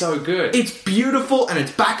happened." So good. It's beautiful, and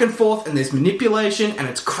it's back and forth, and there's manipulation, and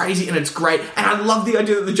it's crazy, and it's great. And I love the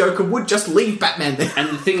idea that the Joker would just leave Batman there. And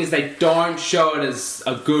the thing is, they don't show it as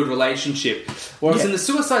a good relationship. Whereas in the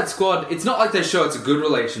Suicide Squad, it's not like they show it's a good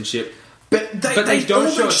relationship. But they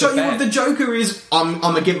don't show you what the Joker is. I'm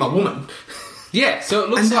gonna get my woman. Yeah, so it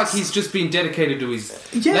looks like he's just been dedicated to his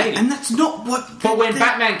lady. And that's not what... But when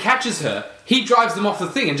Batman catches her, he drives them off the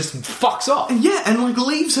thing and just fucks off. Yeah, and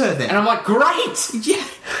leaves her there. And I'm like, great! Yeah,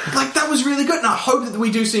 that was really good, and I hope that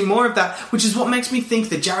we do see more of that, which is what makes me think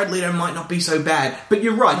that Jared Leto might not be so bad. But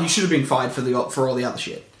you're right, he should have been fired for all the other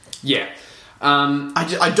shit. Yeah.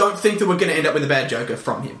 I don't think that we're going to end up with a bad Joker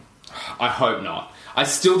from him. I hope not. I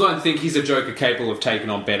still don't think he's a Joker capable of taking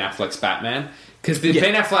on Ben Affleck's Batman. Because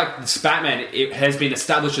Ben Affleck's Batman has been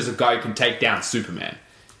established as a guy who can take down Superman.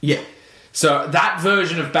 Yeah. So that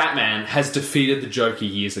version of Batman has defeated the Joker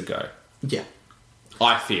years ago. Yeah.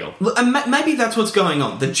 I feel. And maybe that's what's going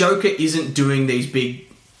on. The Joker isn't doing these big,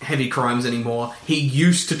 heavy crimes anymore. He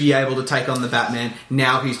used to be able to take on the Batman.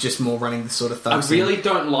 Now he's just more running the sort of thug scene. I really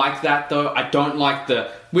don't like that, though. I don't like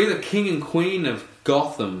we're the king and queen of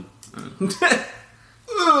Gotham.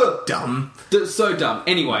 Dumb. So dumb.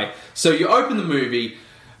 Anyway, so you open the movie,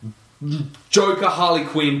 Joker, Harley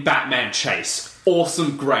Quinn, Batman chase.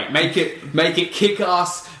 Awesome, great. Make it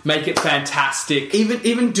kick-ass, make it fantastic.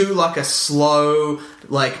 Even do a slow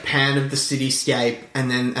pan of the cityscape,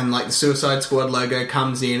 and the Suicide Squad logo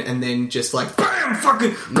comes in, and then just bam,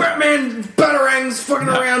 fucking Batman batarangs fucking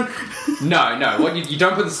around. No. What you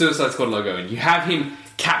don't put the Suicide Squad logo in. You have him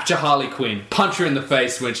capture Harley Quinn, punch her in the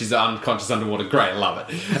face when she's unconscious underwater. Great, love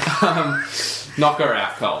it. Knock her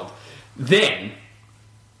out cold. Then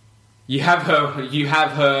you have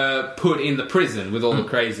her put in the prison with all the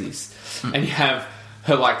crazies, and you have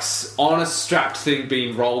her on a strapped thing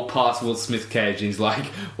being rolled past Will Smith cage, and he's like,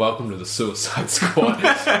 "Welcome to the Suicide Squad."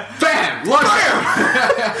 Bam! Bam!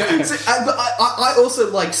 I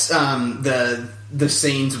also like the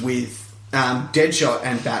scenes with Deadshot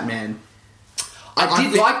and Batman.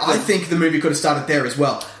 I think the movie could have started there as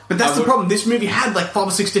well. But that's the problem. This movie had 5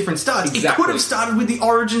 or 6 different starts. Exactly. It could have started with the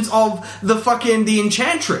origins of the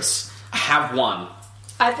Enchantress. Have one.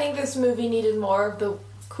 I think this movie needed more of the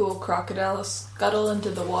cool crocodile scuttle into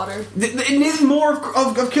the water. It needed more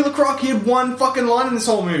of Killer Croc. He had one fucking line in this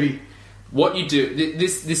whole movie. What you do...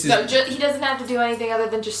 This is... No, he doesn't have to do anything other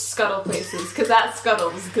than just scuttle places, because that scuttle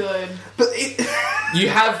is good. But you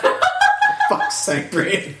have... Fuck's sake,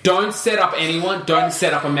 Brian. Don't set up anyone. Don't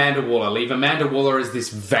set up Amanda Waller. Leave Amanda Waller as this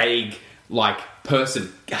vague,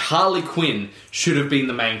 person. Harley Quinn should have been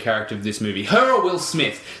the main character of this movie. Her or Will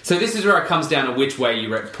Smith. So this is where it comes down to which way you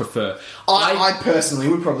prefer. I personally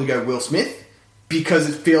would probably go Will Smith, because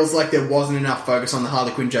it feels like there wasn't enough focus on the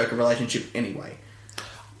Harley Quinn-Joker relationship anyway.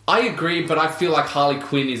 I agree, but I feel like Harley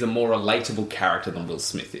Quinn is a more relatable character than Will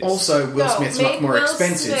Smith is. Also, Will Smith's much more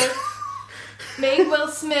expensive. Make Will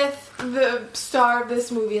Smith the star of this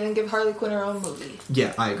movie and then give Harley Quinn her own movie.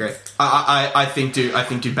 Yeah, I agree. I think do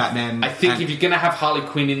Batman. I think if you're going to have Harley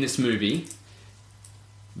Quinn in this movie,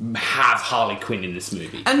 have Harley Quinn in this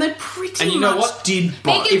movie. And they pretty and you know much what? Did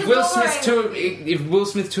both. If Will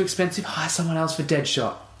Smith's too expensive, hire someone else for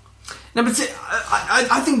Deadshot. No, but see,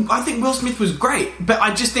 I think Will Smith was great, but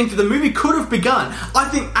I just think that the movie could have begun. I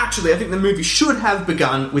think the movie should have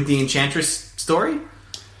begun with the Enchantress story.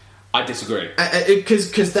 I disagree.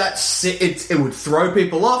 Because it would throw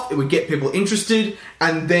people off, it would get people interested,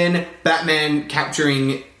 and then Batman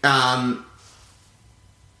capturing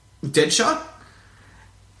Deadshot,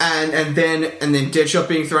 and then Deadshot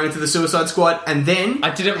being thrown into the Suicide Squad, and then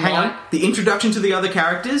the introduction to the other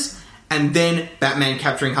characters, and then Batman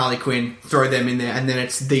capturing Harley Quinn, throw them in there, and then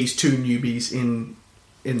it's these 2 newbies in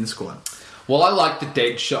the squad. Well, I like the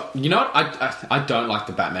Deadshot. You know what? I don't like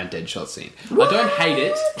the Batman Deadshot scene. What? I don't hate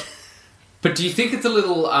it. But do you think it's a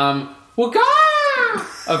little,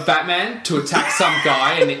 of Batman to attack some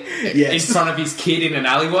guy in front of his kid in an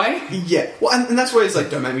alleyway. Yeah, well, and that's where it's like,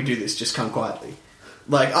 don't make me do this, just come quietly.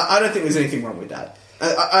 Like, I don't think there's anything wrong with that.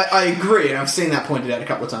 I agree, and I've seen that pointed out a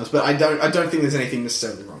couple of times, but I don't think there's anything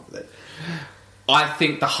necessarily wrong with it. I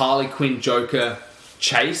think the Harley Quinn Joker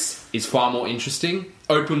chase is far more interesting.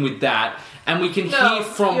 Open with that, and we can hear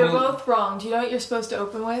from... you're both wrong. Do you know what you're supposed to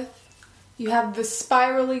open with? You have the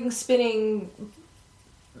spiraling, spinning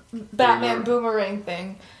Batman boomerang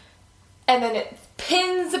thing, and then it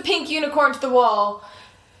pins the pink unicorn to the wall.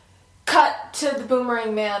 Cut to the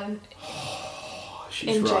boomerang man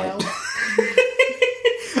in jail.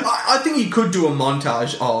 I think you could do a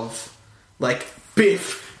montage of, like,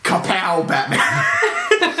 Biff, kapow, Batman.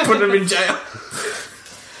 Put him in jail.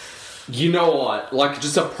 You know what? Like,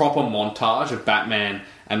 just a proper montage of Batman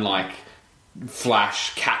and, like,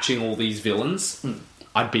 Flash catching all these villains.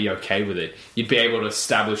 I'd be okay with it. You'd be able to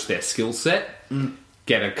establish their skill set,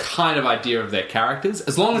 get a kind of idea of their characters,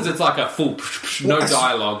 as long as it's like a full, no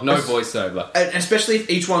dialogue, no voiceover. And especially if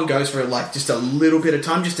each one goes for, like, just a little bit of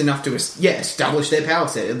time, just enough to, establish their power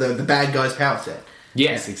set, the bad guy's power set.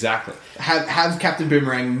 Yes, exactly. Have Captain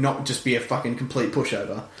Boomerang not just be a fucking complete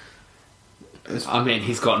pushover. I mean,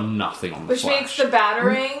 he's got nothing on the Which Flash. makes the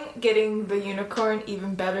Batarang getting the unicorn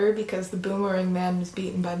even better because the Boomerang Man was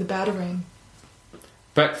beaten by the Batarang.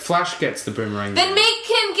 But Flash gets the Boomerang. Then make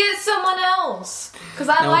him get someone else. Because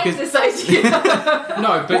I like this idea.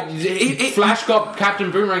 No, but Flash got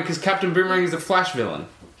Captain Boomerang because Captain Boomerang is a Flash villain.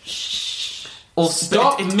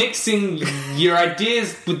 Stop mixing your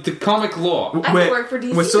ideas with the comic lore. I can work for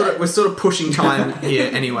DC. We're sort of pushing time here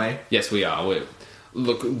anyway. Yes, we are.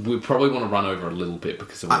 Look, we probably want to run over a little bit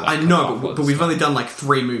because of I know, but we've only done like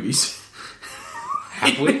 3 movies.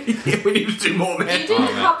 Have we? Yeah, we need to do more, man. You did a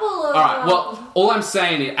couple of... Alright, well, all I'm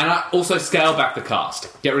saying is... And I also scale back the cast.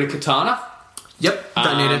 Get rid of Katana. Yep,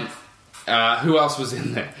 don't need it. Who else was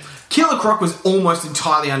in there? Killer Croc was almost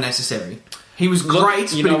entirely unnecessary. He was great,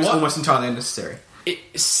 but he was almost entirely unnecessary.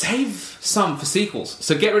 Save some for sequels.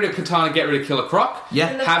 So get rid of Katana, get rid of Killer Croc. Yeah.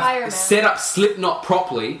 And the have Fireman. set up Slipknot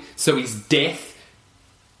properly so his death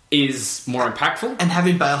is more impactful. And have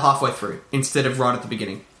him bail halfway through instead of right at the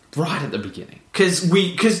beginning. Right at the beginning.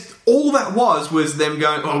 Because all that was them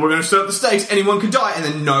going, we're going to set up the stakes, anyone could die, and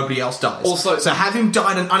then nobody else dies. Also, so have him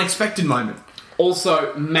die at an unexpected moment.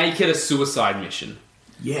 Also, make it a suicide mission.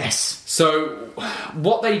 Yes. So,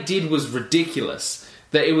 what they did was ridiculous.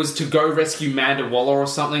 That it was to go rescue Amanda Waller or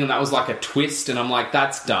something, and that was like a twist, and I'm like,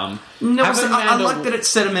 that's dumb. No, I like that it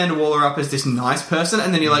set Amanda Waller up as this nice person,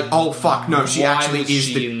 and then you're like, oh fuck, no, she actually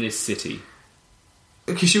is in this city.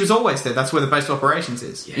 Because she was always there. That's where the base of operations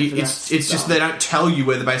is. Yeah, it's just they don't tell you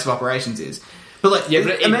where the base of operations is. But like,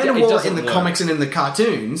 Amanda Waller in the comics and in the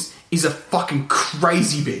cartoons is a fucking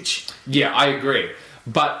crazy bitch. Yeah, I agree.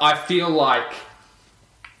 But I feel like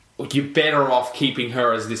you're better off keeping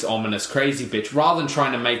her as this ominous crazy bitch rather than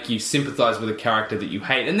trying to make you sympathise with a character that you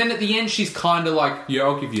hate. And then at the end she's kind of like, yeah,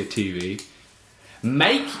 I'll give you a TV.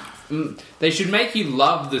 They should make you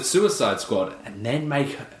love the Suicide Squad and then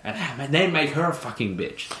make her a fucking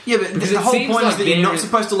bitch. Yeah, but the whole point is that you're not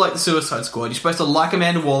supposed to like the Suicide Squad. You're supposed to like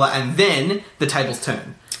Amanda Waller, and then the tables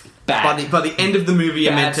turn. Bad. By the end of the movie,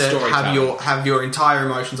 you're meant Bad to have your entire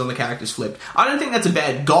emotions on the characters flipped. I don't think that's a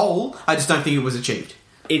bad goal. I just don't think it was achieved.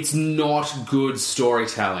 It's not good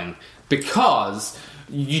storytelling because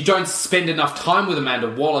you don't spend enough time with Amanda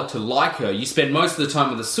Waller to like her. You spend most of the time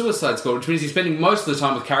with the Suicide Squad, which means you're spending most of the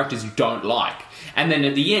time with characters you don't like. And then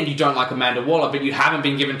at the end, you don't like Amanda Waller, but you haven't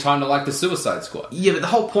been given time to like the Suicide Squad. Yeah, but the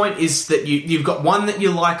whole point is that you've got one that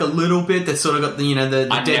you like a little bit, that's sort of got the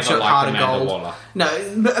Deadshot Heart of Gold. Waller.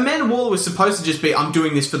 No, but Amanda Waller was supposed to just be, I'm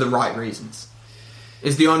doing this for the right reasons.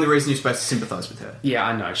 Is the only reason you're supposed to sympathise with her. Yeah,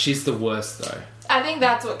 I know. She's the worst, though. I think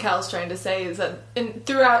that's what Cal's trying to say, is that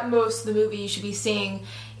throughout most of the movie you should be seeing,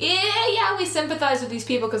 yeah, we sympathise with these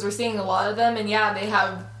people because we're seeing a lot of them, and yeah, they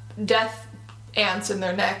have death ants in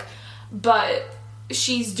their neck, but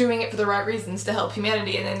she's doing it for the right reasons to help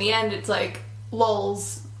humanity, and in the end it's like,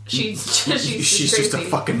 lols, she's just a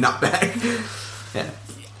fucking nutbag.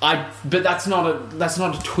 Yeah. But that's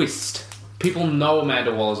not a twist. People know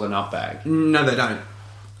Amanda Waller's a nutbag. No, they don't.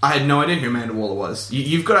 I had no idea who Amanda Waller was.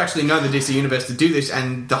 You've got to actually know the DC Universe to do this,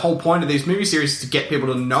 and the whole point of these movie series is to get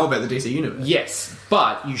people to know about the DC Universe. Yes,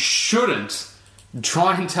 but you shouldn't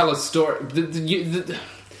try and tell a story.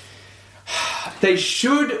 They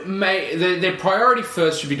should make... Their priority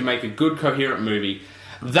first should be to make a good, coherent movie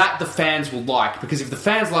that the fans will like, because if the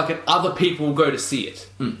fans like it, other people will go to see it.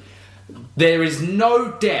 There is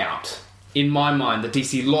no doubt in my mind, that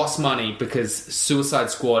DC lost money because Suicide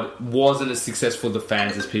Squad wasn't as successful with the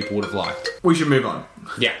fans as people would have liked. We should move on.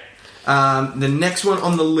 Yeah. The next one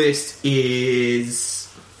on the list is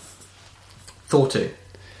Thor 2.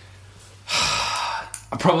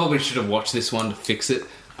 I probably should have watched this one to fix it.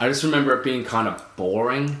 I just remember it being kind of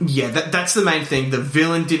boring. Yeah, that's the main thing. The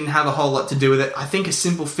villain didn't have a whole lot to do with it. I think a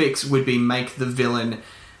simple fix would be make the villain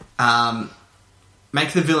tie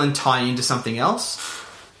into something else.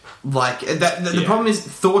 Like the problem is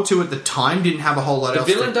Thor 2 at the time didn't have a whole lot. The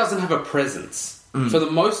villain doesn't have a presence. For the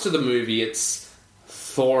most of the movie, it's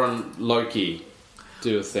Thor and Loki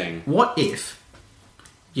do a thing. What if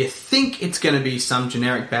you think it's going to be some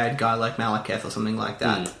generic bad guy like Malekith or something like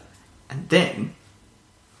that, and then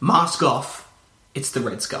mask off, it's the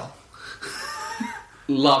Red Skull.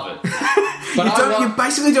 Love it. But you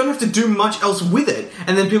basically don't have to do much else with it.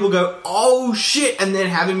 And then people go, oh shit, and then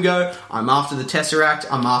have him go, I'm after the Tesseract,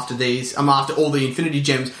 I'm after all the Infinity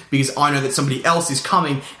Gems, because I know that somebody else is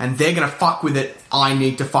coming, and they're going to fuck with it. I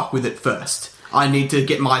need to fuck with it first. I need to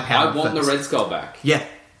get my power I want first. the Red Skull back. Yeah.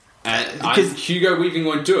 And Hugo Weaving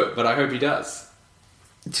won't do it, but I hope he does.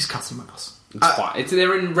 Just cut someone else. It's fine.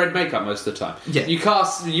 They're in red makeup most of the time. Yeah.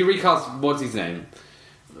 You recast, what's his name?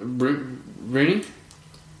 Rooney?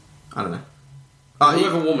 I don't know.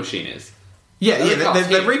 Whoever War Machine is. Yeah,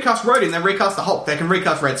 they recast Rodin, they recast the Hulk, they can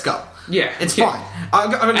recast Red Skull. Yeah. It's fine.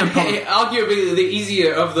 I got no problem. Arguably the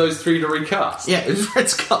easier of those three to recast. Yeah, it's Red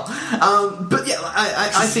Skull. But yeah,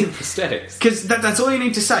 I think... Aesthetics. Because that's all you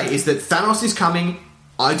need to say, is that Thanos is coming,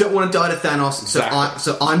 I don't want to die to Thanos,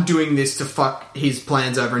 so I'm doing this to fuck his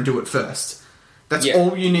plans over and do it first. That's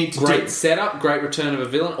all you need to do. Great setup, great return of a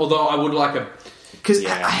villain, although I would like a... Because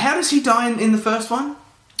how does he die in the first one?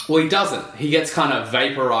 Well, he doesn't. He gets kind of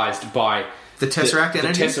vaporized by... The Tesseract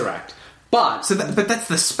energy? The Tesseract. But that's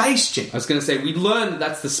the space gem. I was going to say, we learned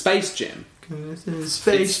that's the space gem.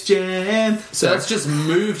 Space gem. So that's just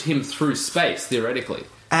moved him through space, theoretically.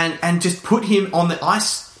 And just put him on the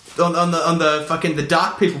ice... On the fucking the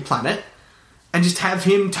Dark People planet, and just have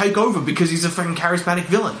him take over because he's a fucking charismatic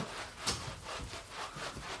villain.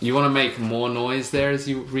 You want to make more noise there as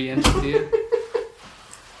you re-enter here?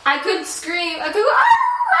 I could scream. I could go.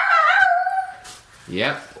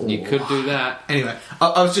 Yep, you could do that. Anyway,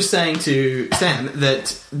 I was just saying to Sam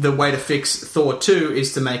that the way to fix Thor 2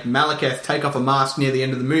 is to make Malekith take off a mask near the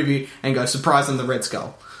end of the movie and go, surprise, I'm the Red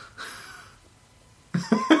Skull.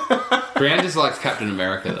 Brianne just likes Captain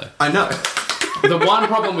America, though. I know. The one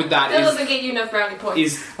problem with that That doesn't get you enough brownie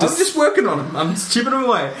points. I'm just working on him. I'm chipping him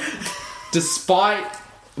away. Despite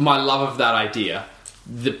my love of that idea,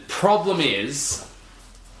 the problem is,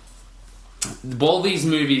 while these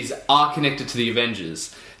movies are connected to the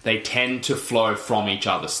Avengers, they tend to flow from each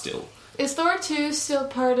other still. Is Thor 2 still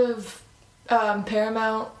part of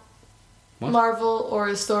Paramount Marvel, or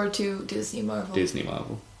is Thor 2 Disney Marvel? Disney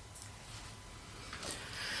Marvel.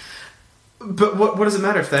 But what does it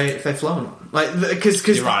matter if they flow or not? Like, because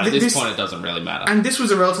you're right. At this point, it doesn't really matter. And this was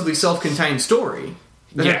a relatively self-contained story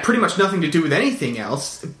that had pretty much nothing to do with anything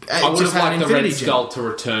else. I would have liked the Red Skull to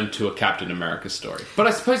return to a Captain America story, but I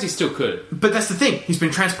suppose he still could. But that's the thing; he's been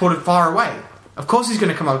transported far away. Of course, he's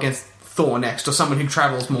going to come up against Thor next, or someone who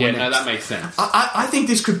travels more. Yeah, next. no, that makes sense. I think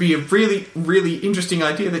this could be a really, really interesting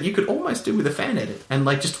idea that you could almost do with a fan edit and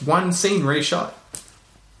like just one scene reshot.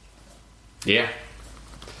 Yeah.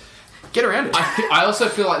 Get around it. I also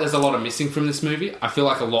feel like there's a lot of missing from this movie. I feel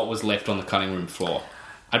like a lot was left on the cutting room floor.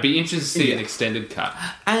 I'd be interested to see an extended cut.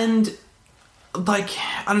 And, like,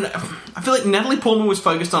 I don't know. I feel like Natalie Portman was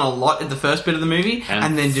focused on a lot at the first bit of the movie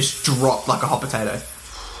and then just dropped like a hot potato.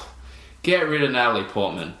 Get rid of Natalie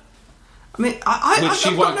Portman. I mean, I've she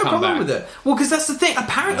got won't no come problem back. with it. Well, because that's the thing.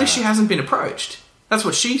 Apparently she hasn't been approached. That's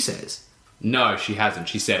what she says. No, she hasn't.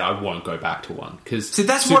 She said, I won't go back to one. Because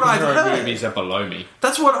that's what I've heard. Movies are below me.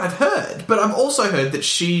 That's what I've heard. But I've also heard that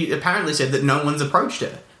she apparently said that no one's approached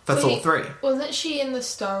her for Thor 3. Wasn't she in the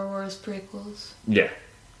Star Wars prequels? Yeah.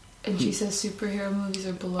 And she says superhero movies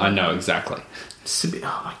are below I know, me. exactly.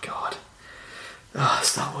 Oh my god. Oh,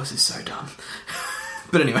 Star Wars is so dumb.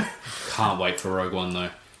 But anyway. Can't wait for Rogue One, though.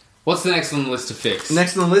 What's the next on the list to fix?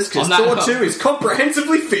 Next on the list, because Thor 2 is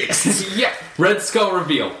comprehensively fixed. Yeah. Red Skull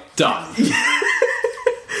reveal. Done.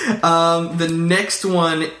 The next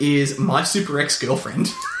one is My Super Ex-Girlfriend.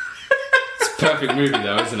 It's a perfect movie,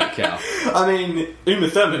 though, isn't it, Cal? I mean, Uma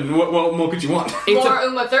Thurman, what more could you want? More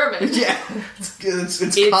Uma Thurman. Yeah. It's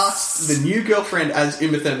cast the new girlfriend as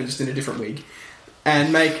Uma Thurman, just in a different wig.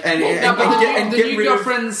 And make... And the get new rid of...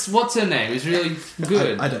 girlfriend's... What's her name? Is really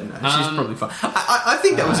good. I don't know. She's probably fun. I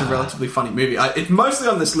think that was a relatively funny movie. It's mostly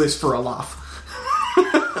on this list for a laugh.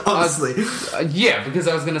 honestly. Yeah, because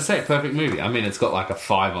I was going to say perfect movie. I mean, it's got like a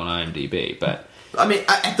 5 on IMDb, but I mean,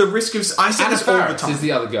 at the risk of... I say Anna this all the Faris time. is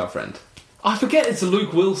the other girlfriend. I forget it's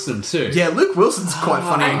Luke Wilson too. Yeah, Luke Wilson's quite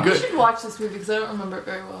funny and I good. should watch this movie because I don't remember it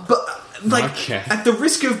very well. But, like, Okay. at the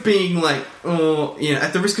risk of being like,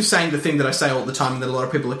 at the risk of saying the thing that I say all the time and that a lot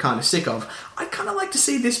of people are kind of sick of, I'd kind of like to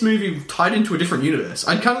see this movie tied into a different universe.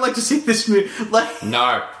 I'd kind of like to see this movie, like...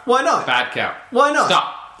 No. Why not? Bad cow. Why not?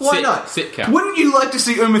 Stop. Why Sit. not? Sit, cow. Wouldn't you like to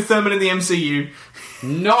see Uma Thurman in the MCU?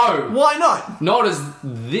 No. Why not? Not as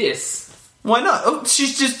this. Why not? Oh,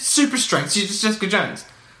 she's just super strength. She's just Jessica Jones.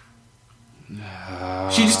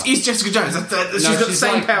 She just is Jessica Jones. She's got the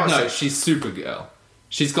same like, powers. No, she's Supergirl.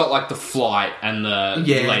 She's got like the flight and the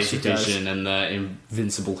Yeah, laser she does. vision and the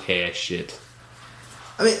invincible hair shit.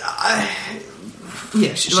 I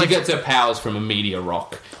mean, She gets her powers from a meteor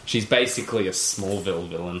rock. She's basically a Smallville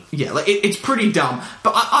villain. Yeah, like it's pretty dumb.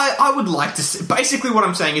 But I would like to see... Basically what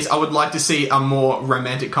I'm saying is I would like to see a more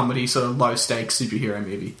romantic comedy, sort of low-stakes superhero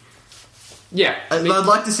movie. Yeah. I'd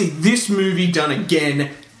like to see this movie done again.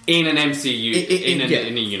 In an MCU,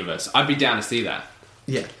 in a universe. I'd be down to see that.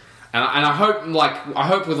 Yeah. And I hope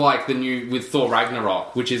with like with Thor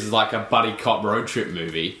Ragnarok, which is like a buddy cop road trip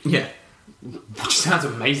movie, Yeah. which sounds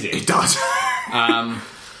amazing. It does.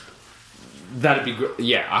 That'd be great.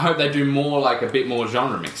 Yeah, I hope they do more, like a bit more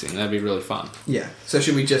genre mixing. That'd be really fun. Yeah. So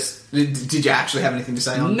should we just... Did you actually have anything to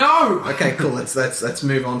say on... No! Okay, cool. Let's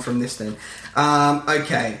move on from this then.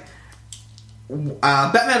 Okay.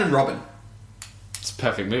 Batman and Robin. It's a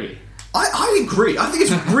perfect movie. I agree. I think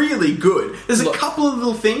it's really good. There's a Look. couple of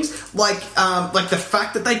little things, like the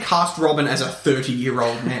fact that they cast Robin as a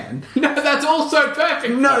 30-year-old man. No, that's also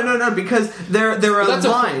perfect. No, because there are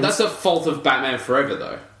lines. That's a fault of Batman Forever,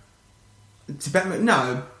 though. It's Batman.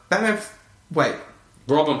 No, Batman. Wait,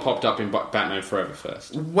 Robin popped up in Batman Forever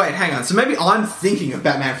first. hang on. So maybe I'm thinking of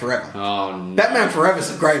Batman Forever. Oh, no. Batman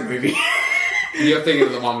Forever's a great movie. You're thinking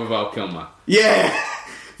of the one with Val Kilmer. Yeah,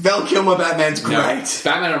 Val Kilmer Batman's No, great.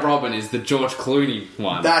 Batman and Robin is the George Clooney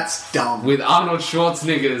one. That's dumb. With Arnold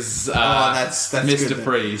Schwarzenegger's that's Mr. good then.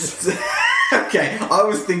 Freeze. Okay, I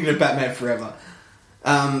was thinking of Batman Forever.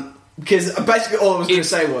 Because basically all I was going to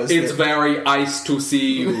say was... It's that- very ice to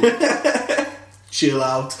see you. Chill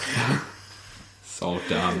out. So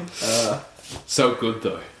dumb. So good,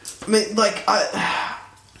 though. I mean, like,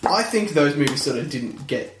 I think those movies sort of didn't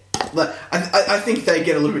get... Like, I think they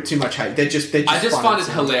get a little bit too much hate. They're just I just fun find and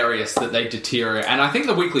it silly. hilarious that they deteriorate. And I think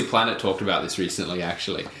the Weekly Planet talked about this recently,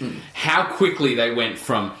 actually. How quickly they went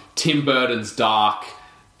from Tim Burton's dark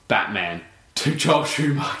Batman to Joel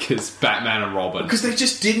Schumacher's Batman and Robin. Because they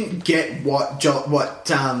just didn't get what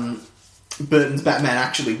Burton's Batman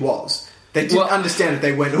actually was. They didn't understand it.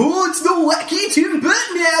 They went, oh, it's the wacky Tim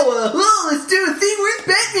Burton hour. Oh, let's do a thing with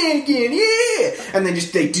Batman again. Yeah. And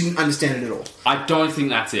they didn't understand it at all. I don't think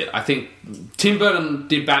that's it. I think Tim Burton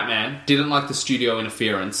did Batman, didn't like the studio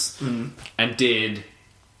interference, and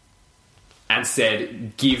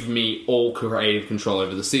said, give me all creative control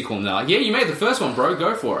over the sequel. And they're like, yeah, you made the first one, bro,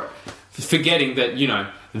 go for it. Forgetting that,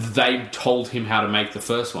 they told him how to make the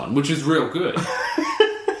first one, which is real good.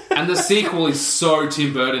 And the sequel is so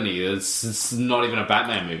Tim Burton-y, it's not even a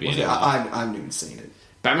Batman movie anymore. I haven't even seen it.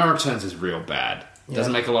 Batman Returns is real bad. It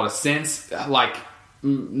doesn't make a lot of sense. Like,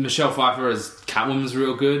 Michelle Pfeiffer as Catwoman's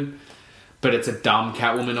real good, but it's a dumb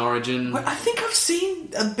Catwoman origin. Well, I think I've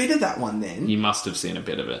seen a bit of that one then. You must have seen a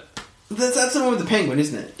bit of it. That's the one with the penguin,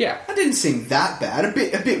 isn't it? Yeah. That didn't seem that bad. A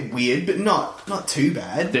bit weird, but not too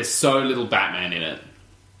bad. There's so little Batman in it.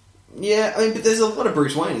 Yeah, I mean, but there's a lot of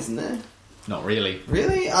Bruce Wayne, isn't there? Not really.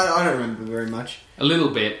 Really? I don't remember very much. A little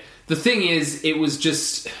bit. The thing is, it was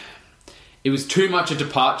too much a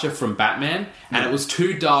departure from Batman, and it was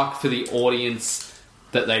too dark for the audience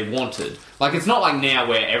that they wanted. Like, it's not like now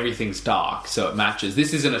where everything's dark, so it matches.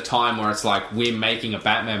 This isn't a time where it's like, we're making a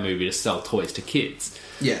Batman movie to sell toys to kids.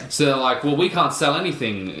 Yeah. So they're like, well, we can't sell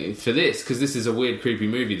anything for this, because this is a weird, creepy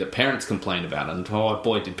movie that parents complain about, and oh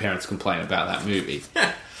boy, did parents complain about that movie.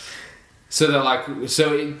 So they're like,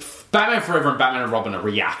 Batman Forever and Batman and Robin are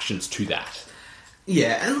reactions to that.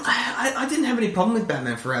 Yeah, and I didn't have any problem with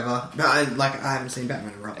Batman Forever. But I haven't seen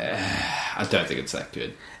Batman and Robin. I don't think it's that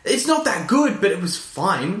good. It's not that good, but it was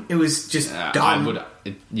fine. It was just dumb.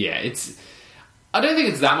 I don't think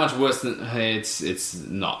it's that much worse than... It's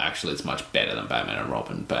not, actually. It's much better than Batman and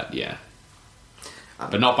Robin, but yeah.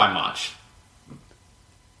 But not by much.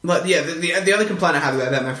 But yeah, the other complaint I have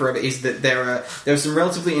about Batman Forever is that there are some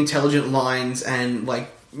relatively intelligent lines and like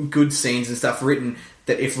good scenes and stuff written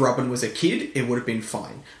that if Robin was a kid, it would have been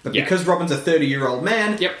fine. But because Robin's a 30-year-old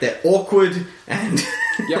man, they're awkward and,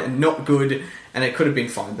 and not good, and it could have been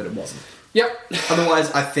fine, but it wasn't. Yep.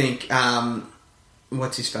 Otherwise, I think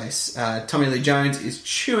what's his face? Tommy Lee Jones is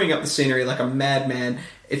chewing up the scenery like a madman.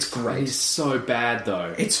 It's great. It's so bad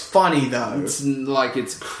though. It's funny though. It's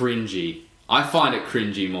cringy. I find it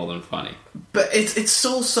cringy more than funny. But it's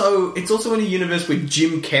also in a universe where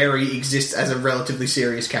Jim Carrey exists as a relatively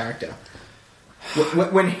serious character.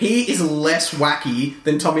 When he is less wacky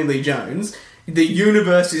than Tommy Lee Jones, the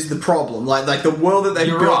universe is the problem. Like the world that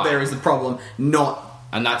they've built there is the problem, not.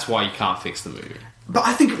 And that's why you can't fix the movie. But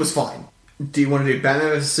I think it was fine. Do you want to do Batman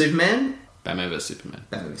vs Superman? Batman vs Superman.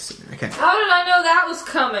 Batman vs Superman. Okay. How did I know that was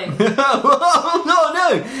coming?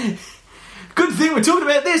 No. Good thing we're talking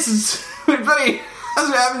about this. We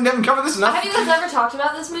haven't covered this enough. Have you guys ever talked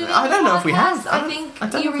about this movie? I don't know if we have. I think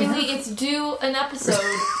it's due an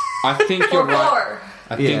episode. I think you're right. More.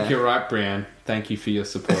 I think you're right, Brian. Thank you for your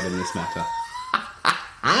support in this matter.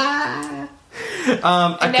 And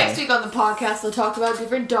next week on the podcast, they'll talk about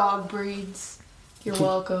different dog breeds. You're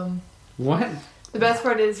welcome. What? The best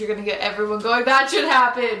part is you're going to get everyone going, that should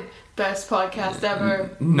happen. Best podcast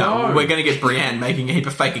ever. No, we're going to get Brienne making a heap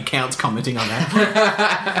of fake accounts commenting on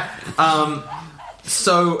that.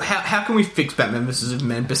 So, how can we fix Batman vs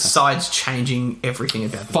Superman besides changing everything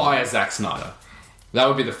about the Fire Zack Snyder. That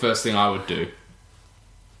would be the first thing I would do.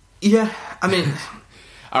 Yeah, I mean...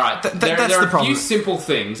 All right, there that's are the a problem. few simple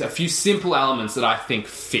things, a few simple elements that I think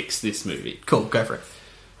fix this movie. Cool, go for it.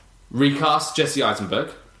 Recast Jesse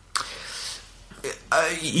Eisenberg.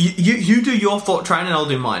 You do your thought train and I'll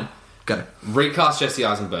do mine. Go. Recast Jesse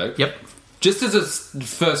Eisenberg. Yep. Just as a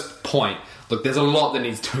first point, look, there's a lot that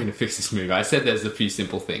needs doing to fix this movie. I said there's a few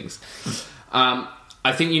simple things. I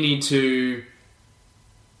think you need to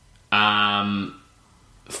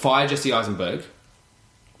fire Jesse Eisenberg.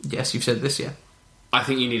 Yes, you've said this, yeah. I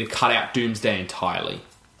think you need to cut out Doomsday entirely.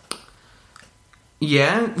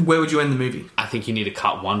 Yeah? Where would you end the movie? I think you need to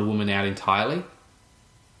cut Wonder Woman out entirely.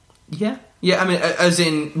 Yeah. Yeah, I mean, as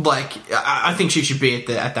in, like, I think she should be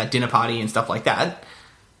at that dinner party and stuff like that.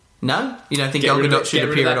 No? You don't think Gal Gadot should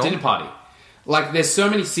appear at all? Dinner party. Like, there's so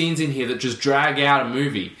many scenes in here that just drag out a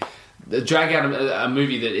movie. Drag out a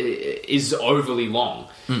movie that is overly long.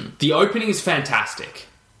 Mm. The opening is fantastic.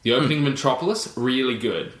 The opening of Metropolis, really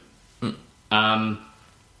good.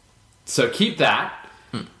 So keep that.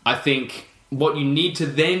 I think what you need to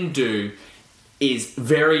then do is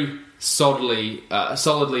very solidly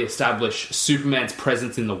establish Superman's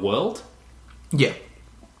presence in the world. Yeah.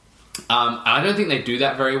 And I don't think they do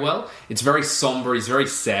that very well. It's very somber. He's very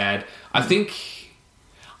sad. I think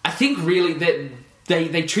really that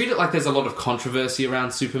they treat it like there's a lot of controversy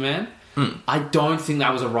around Superman. I don't think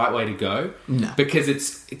that was a right way to go. No. Because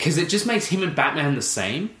it just makes him and Batman the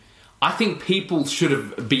same. I think people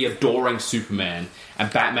should be adoring Superman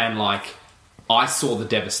and Batman like, I saw the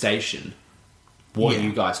devastation. What are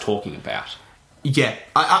you guys talking about? Yeah,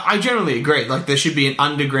 I generally agree. Like, there should be an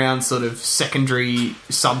underground sort of secondary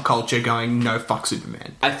subculture going, no, fuck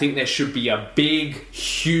Superman. I think there should be a big,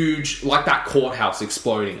 huge, like that courthouse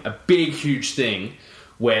exploding, a big, huge thing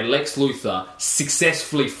where Lex Luthor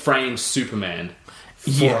successfully frames Superman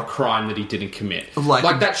for a crime that he didn't commit.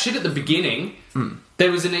 Like that shit at the beginning,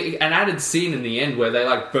 there was an added scene in the end where they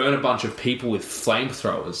like burn a bunch of people with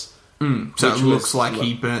flamethrowers. So it looks like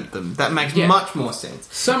he burnt them. That makes much more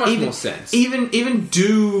sense. So much more sense. Even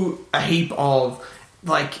do a heap of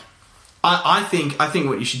like. I think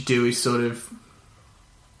what you should do is sort of.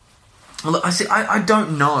 Look, I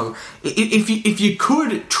don't know if you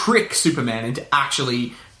could trick Superman into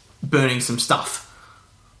actually burning some stuff,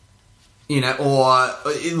 you know, or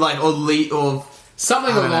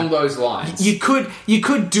something along those lines. You could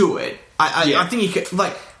do it. I think you could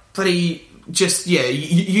but he. Just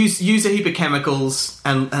use a heap of chemicals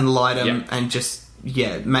and light them and just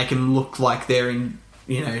make them look like they're in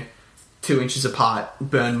 2 inches apart,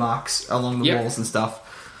 burn marks along the walls and stuff.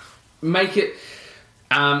 Make it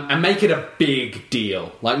and make it a big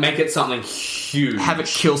deal. Like make it something huge. Have it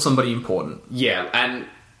kill somebody important. Yeah, and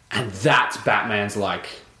that's Batman's like,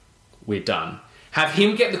 we're done. Have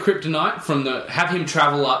him get the kryptonite have him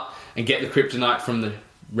travel up and get the kryptonite from the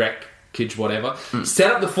wreck. Whatever.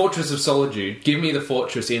 Set up the Fortress of Solitude. Give me the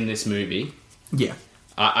fortress in this movie. Yeah.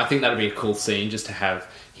 I think that'd be a cool scene just to have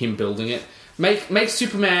him building it. Make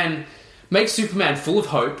Superman full of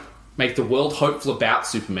hope. Make the world hopeful about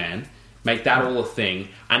Superman. Make that all a thing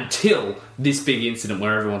until this big incident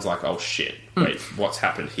where everyone's like, oh shit, wait, what's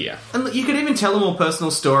happened here? And look, you could even tell a more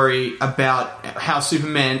personal story about how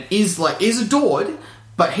Superman is adored,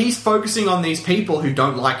 but he's focusing on these people who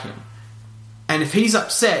don't like him. And if he's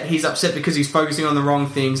upset because he's focusing on the wrong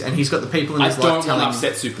things, and he's got the people in his life telling him. I don't want to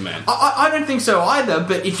upset Superman. I don't think so either.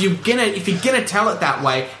 But if you're gonna tell it that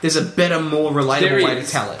way, there's a better, more relatable way to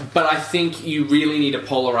tell it. But I think you really need to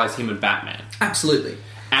polarize him and Batman. Absolutely.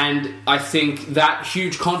 And I think that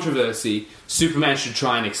huge controversy, Superman should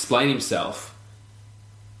try and explain himself.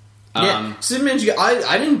 Superman.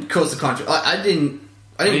 I didn't cause the controversy. I didn't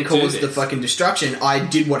cause the fucking destruction. I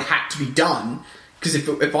did what had to be done. Because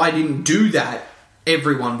if I didn't do that,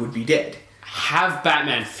 everyone would be dead. Have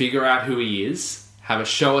Batman figure out who he is.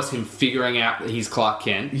 Show us him figuring out that he's Clark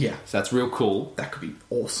Kent. Yeah. So that's real cool. That could be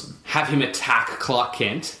awesome. Have him attack Clark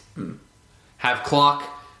Kent. Have Clark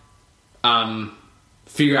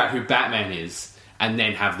figure out who Batman is. And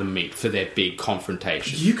then have them meet for their big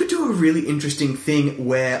confrontation. You could do a really interesting thing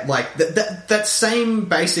where, like, that same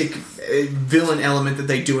basic villain element that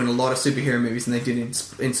they do in a lot of superhero movies and they did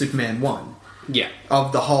in Superman 1. Yeah.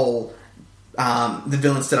 Of the whole, the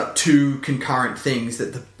villain set up two concurrent things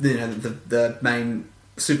that the main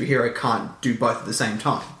superhero can't do both at the same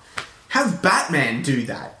time. Have Batman do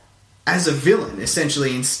that as a villain,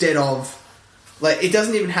 essentially, instead of, like, it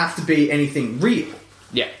doesn't even have to be anything real.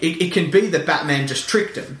 Yeah. It can be that Batman just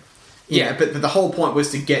tricked him. Yeah. But the whole point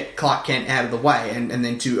was to get Clark Kent out of the way and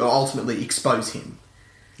then to ultimately expose him.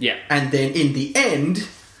 Yeah. And then in the end,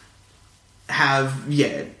 have,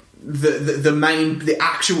 the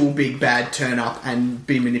actual big bad turn up and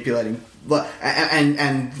be manipulating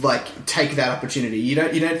and take that opportunity. You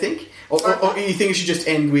don't think? Or you think it should just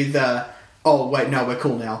end with oh wait, no, we're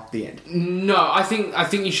cool now, the end? No, I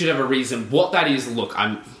think you should have a reason. What that is, look,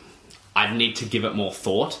 I need to give it more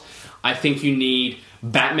thought. I think you need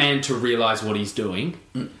Batman to realise what he's doing.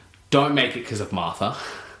 Don't make it because of Martha.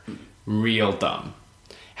 Real dumb.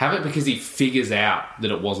 Have it because he figures out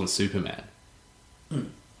that it wasn't Superman.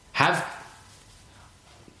 Have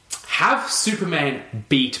Superman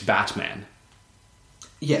beat Batman.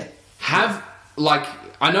 Yeah. I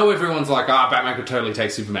know everyone's like, Batman could totally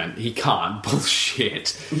take Superman. He can't.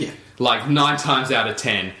 Bullshit. Yeah. 9 times out of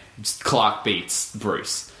 10, Clark beats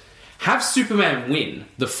Bruce. Have Superman win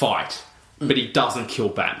the fight, but he doesn't kill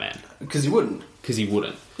Batman. Because he wouldn't.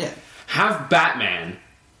 Yeah. Have Batman,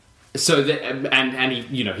 so that, and he,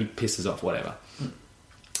 he pisses off, whatever.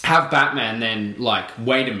 Have Batman then,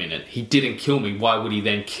 wait a minute, he didn't kill me, why would he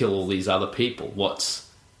then kill all these other people? What's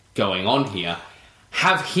going on here?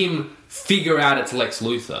 Have him figure out it's Lex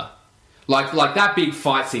Luthor. Like that big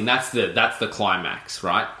fight scene, that's the climax,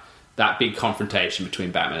 right? That big confrontation between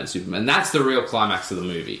Batman and Superman. That's the real climax of the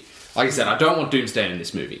movie. Like I said, I don't want Doomsday in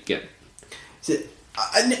this movie.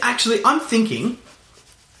 Actually, I'm thinking,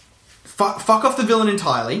 fuck off the villain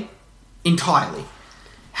entirely.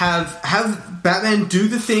 Have Batman do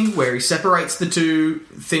the thing where he separates the two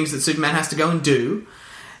things that Superman has to go and do,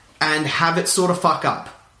 and have it sort of fuck up.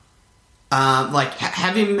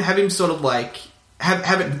 Have him sort of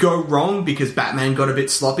have it go wrong because Batman got a bit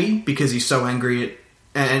sloppy because he's so angry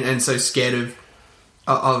and so scared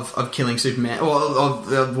of killing Superman or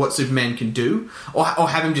of what Superman can do, or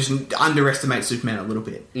have him just underestimate Superman a little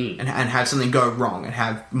bit and have something go wrong and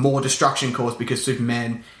have more destruction caused because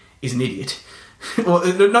Superman is an idiot. Well,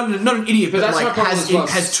 not an idiot, but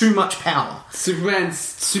has too much power.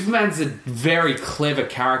 Superman's a very clever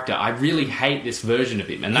character. I really hate this version of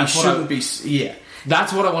him, and that's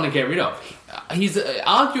that's what I want to get rid of. He's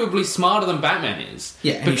arguably smarter than Batman is.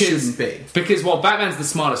 Yeah, and he shouldn't be. Because while Batman's the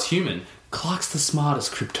smartest human, Clark's the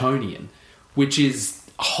smartest Kryptonian, which is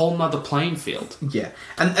a whole nother playing field. Yeah,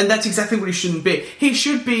 and that's exactly what he shouldn't be. He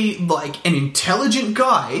should be an intelligent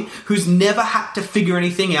guy who's never had to figure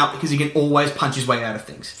anything out because he can always punch his way out of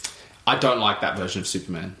things. I don't like that version of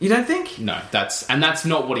Superman. You don't think? No, that's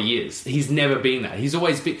not what he is. He's never been that. He's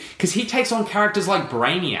always been... Because he takes on characters like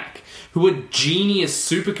Brainiac, who are genius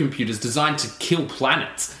supercomputers designed to kill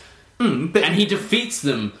planets. And he defeats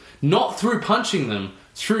them, not through punching them,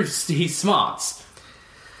 through his smarts.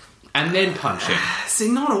 And then punching. See,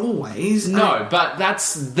 not always. No, but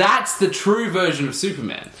that's the true version of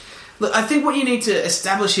Superman. Look, I think what you need to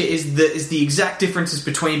establish here is the exact differences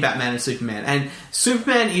between Batman and Superman. And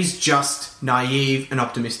Superman is just naive and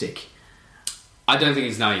optimistic. I don't think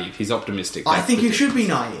he's naive. He's optimistic. I think he should be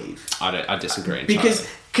naive. I disagree entirely.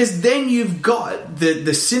 Because then you've got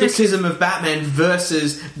the cynicism of Batman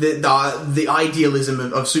versus the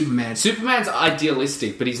idealism of Superman. Superman's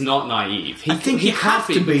idealistic, but he's not naive. I think he has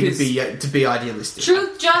to be idealistic.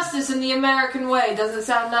 Truth, justice, in the American way. Does it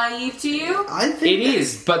sound naive to you? I think it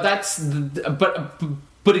is, but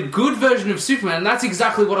but a good version of Superman, and that's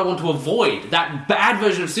exactly what I want to avoid. That bad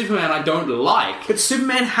version of Superman I don't like. But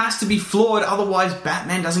Superman has to be flawed, otherwise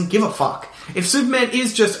Batman doesn't give a fuck. If Superman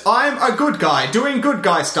is just, I'm a good guy, doing good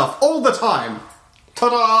guy stuff all the time,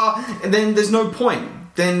 ta-da, and then there's no point.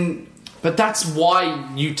 But that's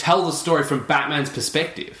why you tell the story from Batman's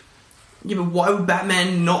perspective. Yeah, but why would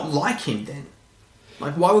Batman not like him then?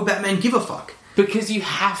 Like, why would Batman give a fuck? Because you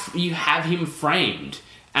have him framed,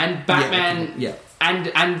 and Batman... Yeah.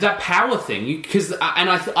 And that power thing, because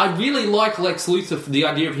I really like Lex Luthor, the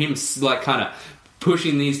idea of him like kind of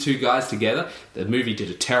pushing these two guys together. The movie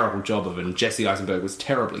did a terrible job of it, and Jesse Eisenberg was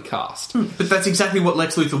terribly cast. But that's exactly what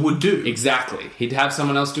Lex Luthor would do. Exactly, he'd have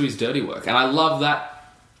someone else do his dirty work, and I love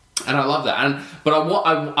that. But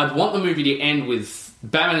I'd want the movie to end with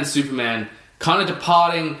Batman and Superman kind of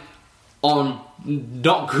departing on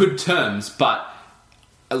not good terms, but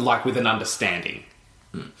like with an understanding.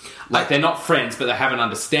 Like, they're not friends, but they have an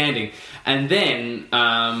understanding. And then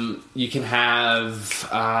you can have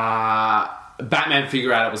Batman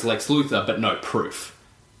figure out it was Lex Luthor, but no proof.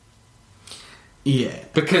 Yeah.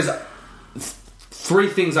 Because three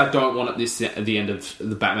things I don't want at the end of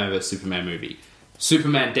the Batman vs Superman movie.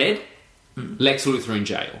 Superman dead, Lex Luthor in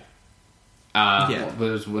jail.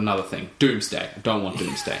 There's another thing. Doomsday. I don't want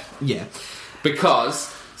Doomsday. Yeah.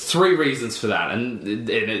 Because... three reasons for that,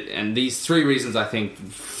 and these three reasons I think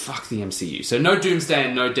fuck the MCU. So no Doomsday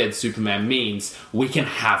and no dead Superman means we can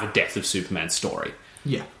have a Death of Superman story.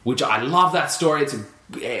 Yeah, which I love that story.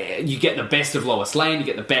 You get the best of Lois Lane, you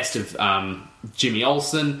get the best of Jimmy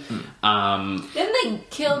Olsen. Didn't they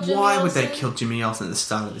kill Jimmy Why Olsen? would they kill Jimmy Olsen at the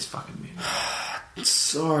start of this fucking movie?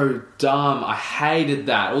 So dumb. I hated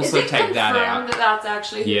that. Also, Is it take that out. That that's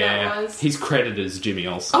actually who that was? He's credited as Jimmy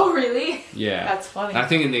Olsen. Oh, really? Yeah, that's funny. I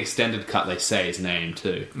think in the extended cut they say his name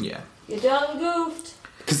too. Yeah, you done goofed.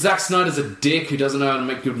 Because Zack Snyder's a dick who doesn't know how to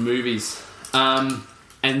make good movies. And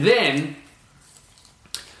then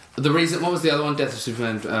the reason, what was the other one? Death of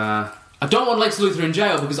Superman. I don't want Lex Luthor in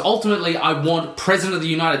jail because ultimately I want President of the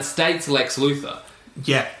United States Lex Luthor.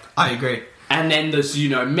 Yeah, I agree. And then there's,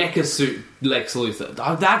 mecha suit Lex Luthor.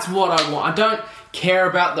 That's what I want. I don't care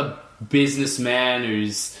about the businessman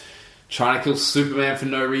who's trying to kill Superman for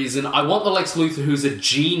no reason. I want the Lex Luthor who's a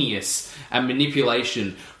genius at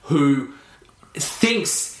manipulation, who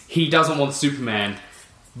thinks he doesn't want Superman,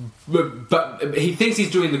 but he thinks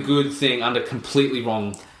he's doing the good thing under completely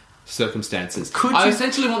wrong circumstances. I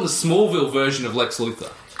essentially want the Smallville version of Lex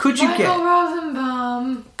Luthor. Michael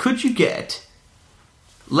Rosenbaum. Could you get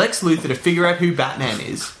Lex Luthor to figure out who Batman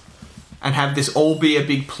is and have this all be a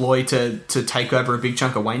big ploy to take over a big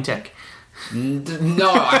chunk of Wayne Tech?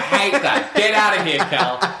 No, I hate that. Get out of here,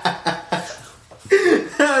 Cal.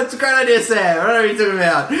 It's a great idea, Sam. I don't know what you're talking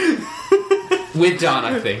about. We're done,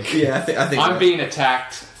 I think. Yeah, I think I'm being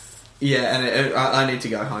attacked. Yeah, and I need to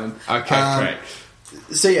go home. Okay, great.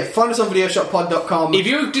 So yeah, find us on videoshoppod.com. If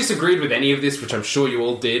you disagreed with any of this, which I'm sure you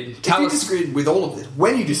all did, tell us. Disagreed with all of this,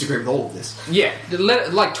 when you disagree with all of this, yeah,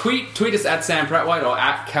 tweet us at Sam Prattwhite or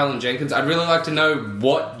at Callan Jenkins. I'd really like to know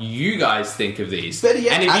what you guys think of these. Better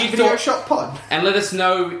yet, and if at you Video Shop Pod. And let us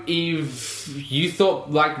know if you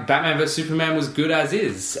thought like Batman vs Superman was good as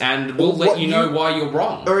is, and we'll let you know why you're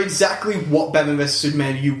wrong. Or exactly what Batman vs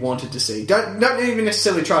Superman you wanted to see. Don't even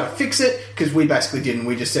necessarily try to fix it, because we basically didn't.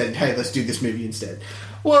 We just said, hey, let's do this movie instead.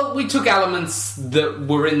 Well, we took elements that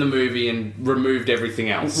were in the movie and removed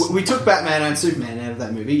everything else. We took Batman and Superman out of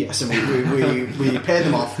that movie, yes, and we paired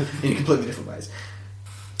them off in completely different ways.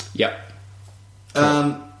 Yep.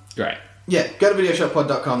 Great. Yeah, go to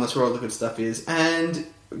videoshoppod.com, that's where all the good stuff is. And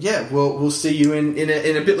yeah, we'll see you in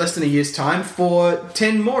a bit less than a year's time for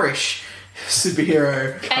 10 more-ish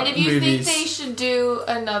superhero And if you movies. think they should do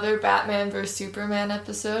another Batman vs Superman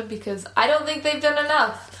episode, because I don't think they've done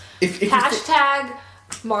enough. Hashtag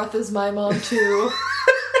Martha's my mom too.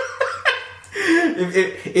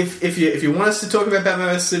 If you want us to talk about Batman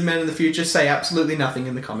vs Superman in the future, say absolutely nothing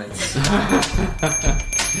in the comments.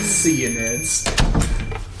 See you, nerds.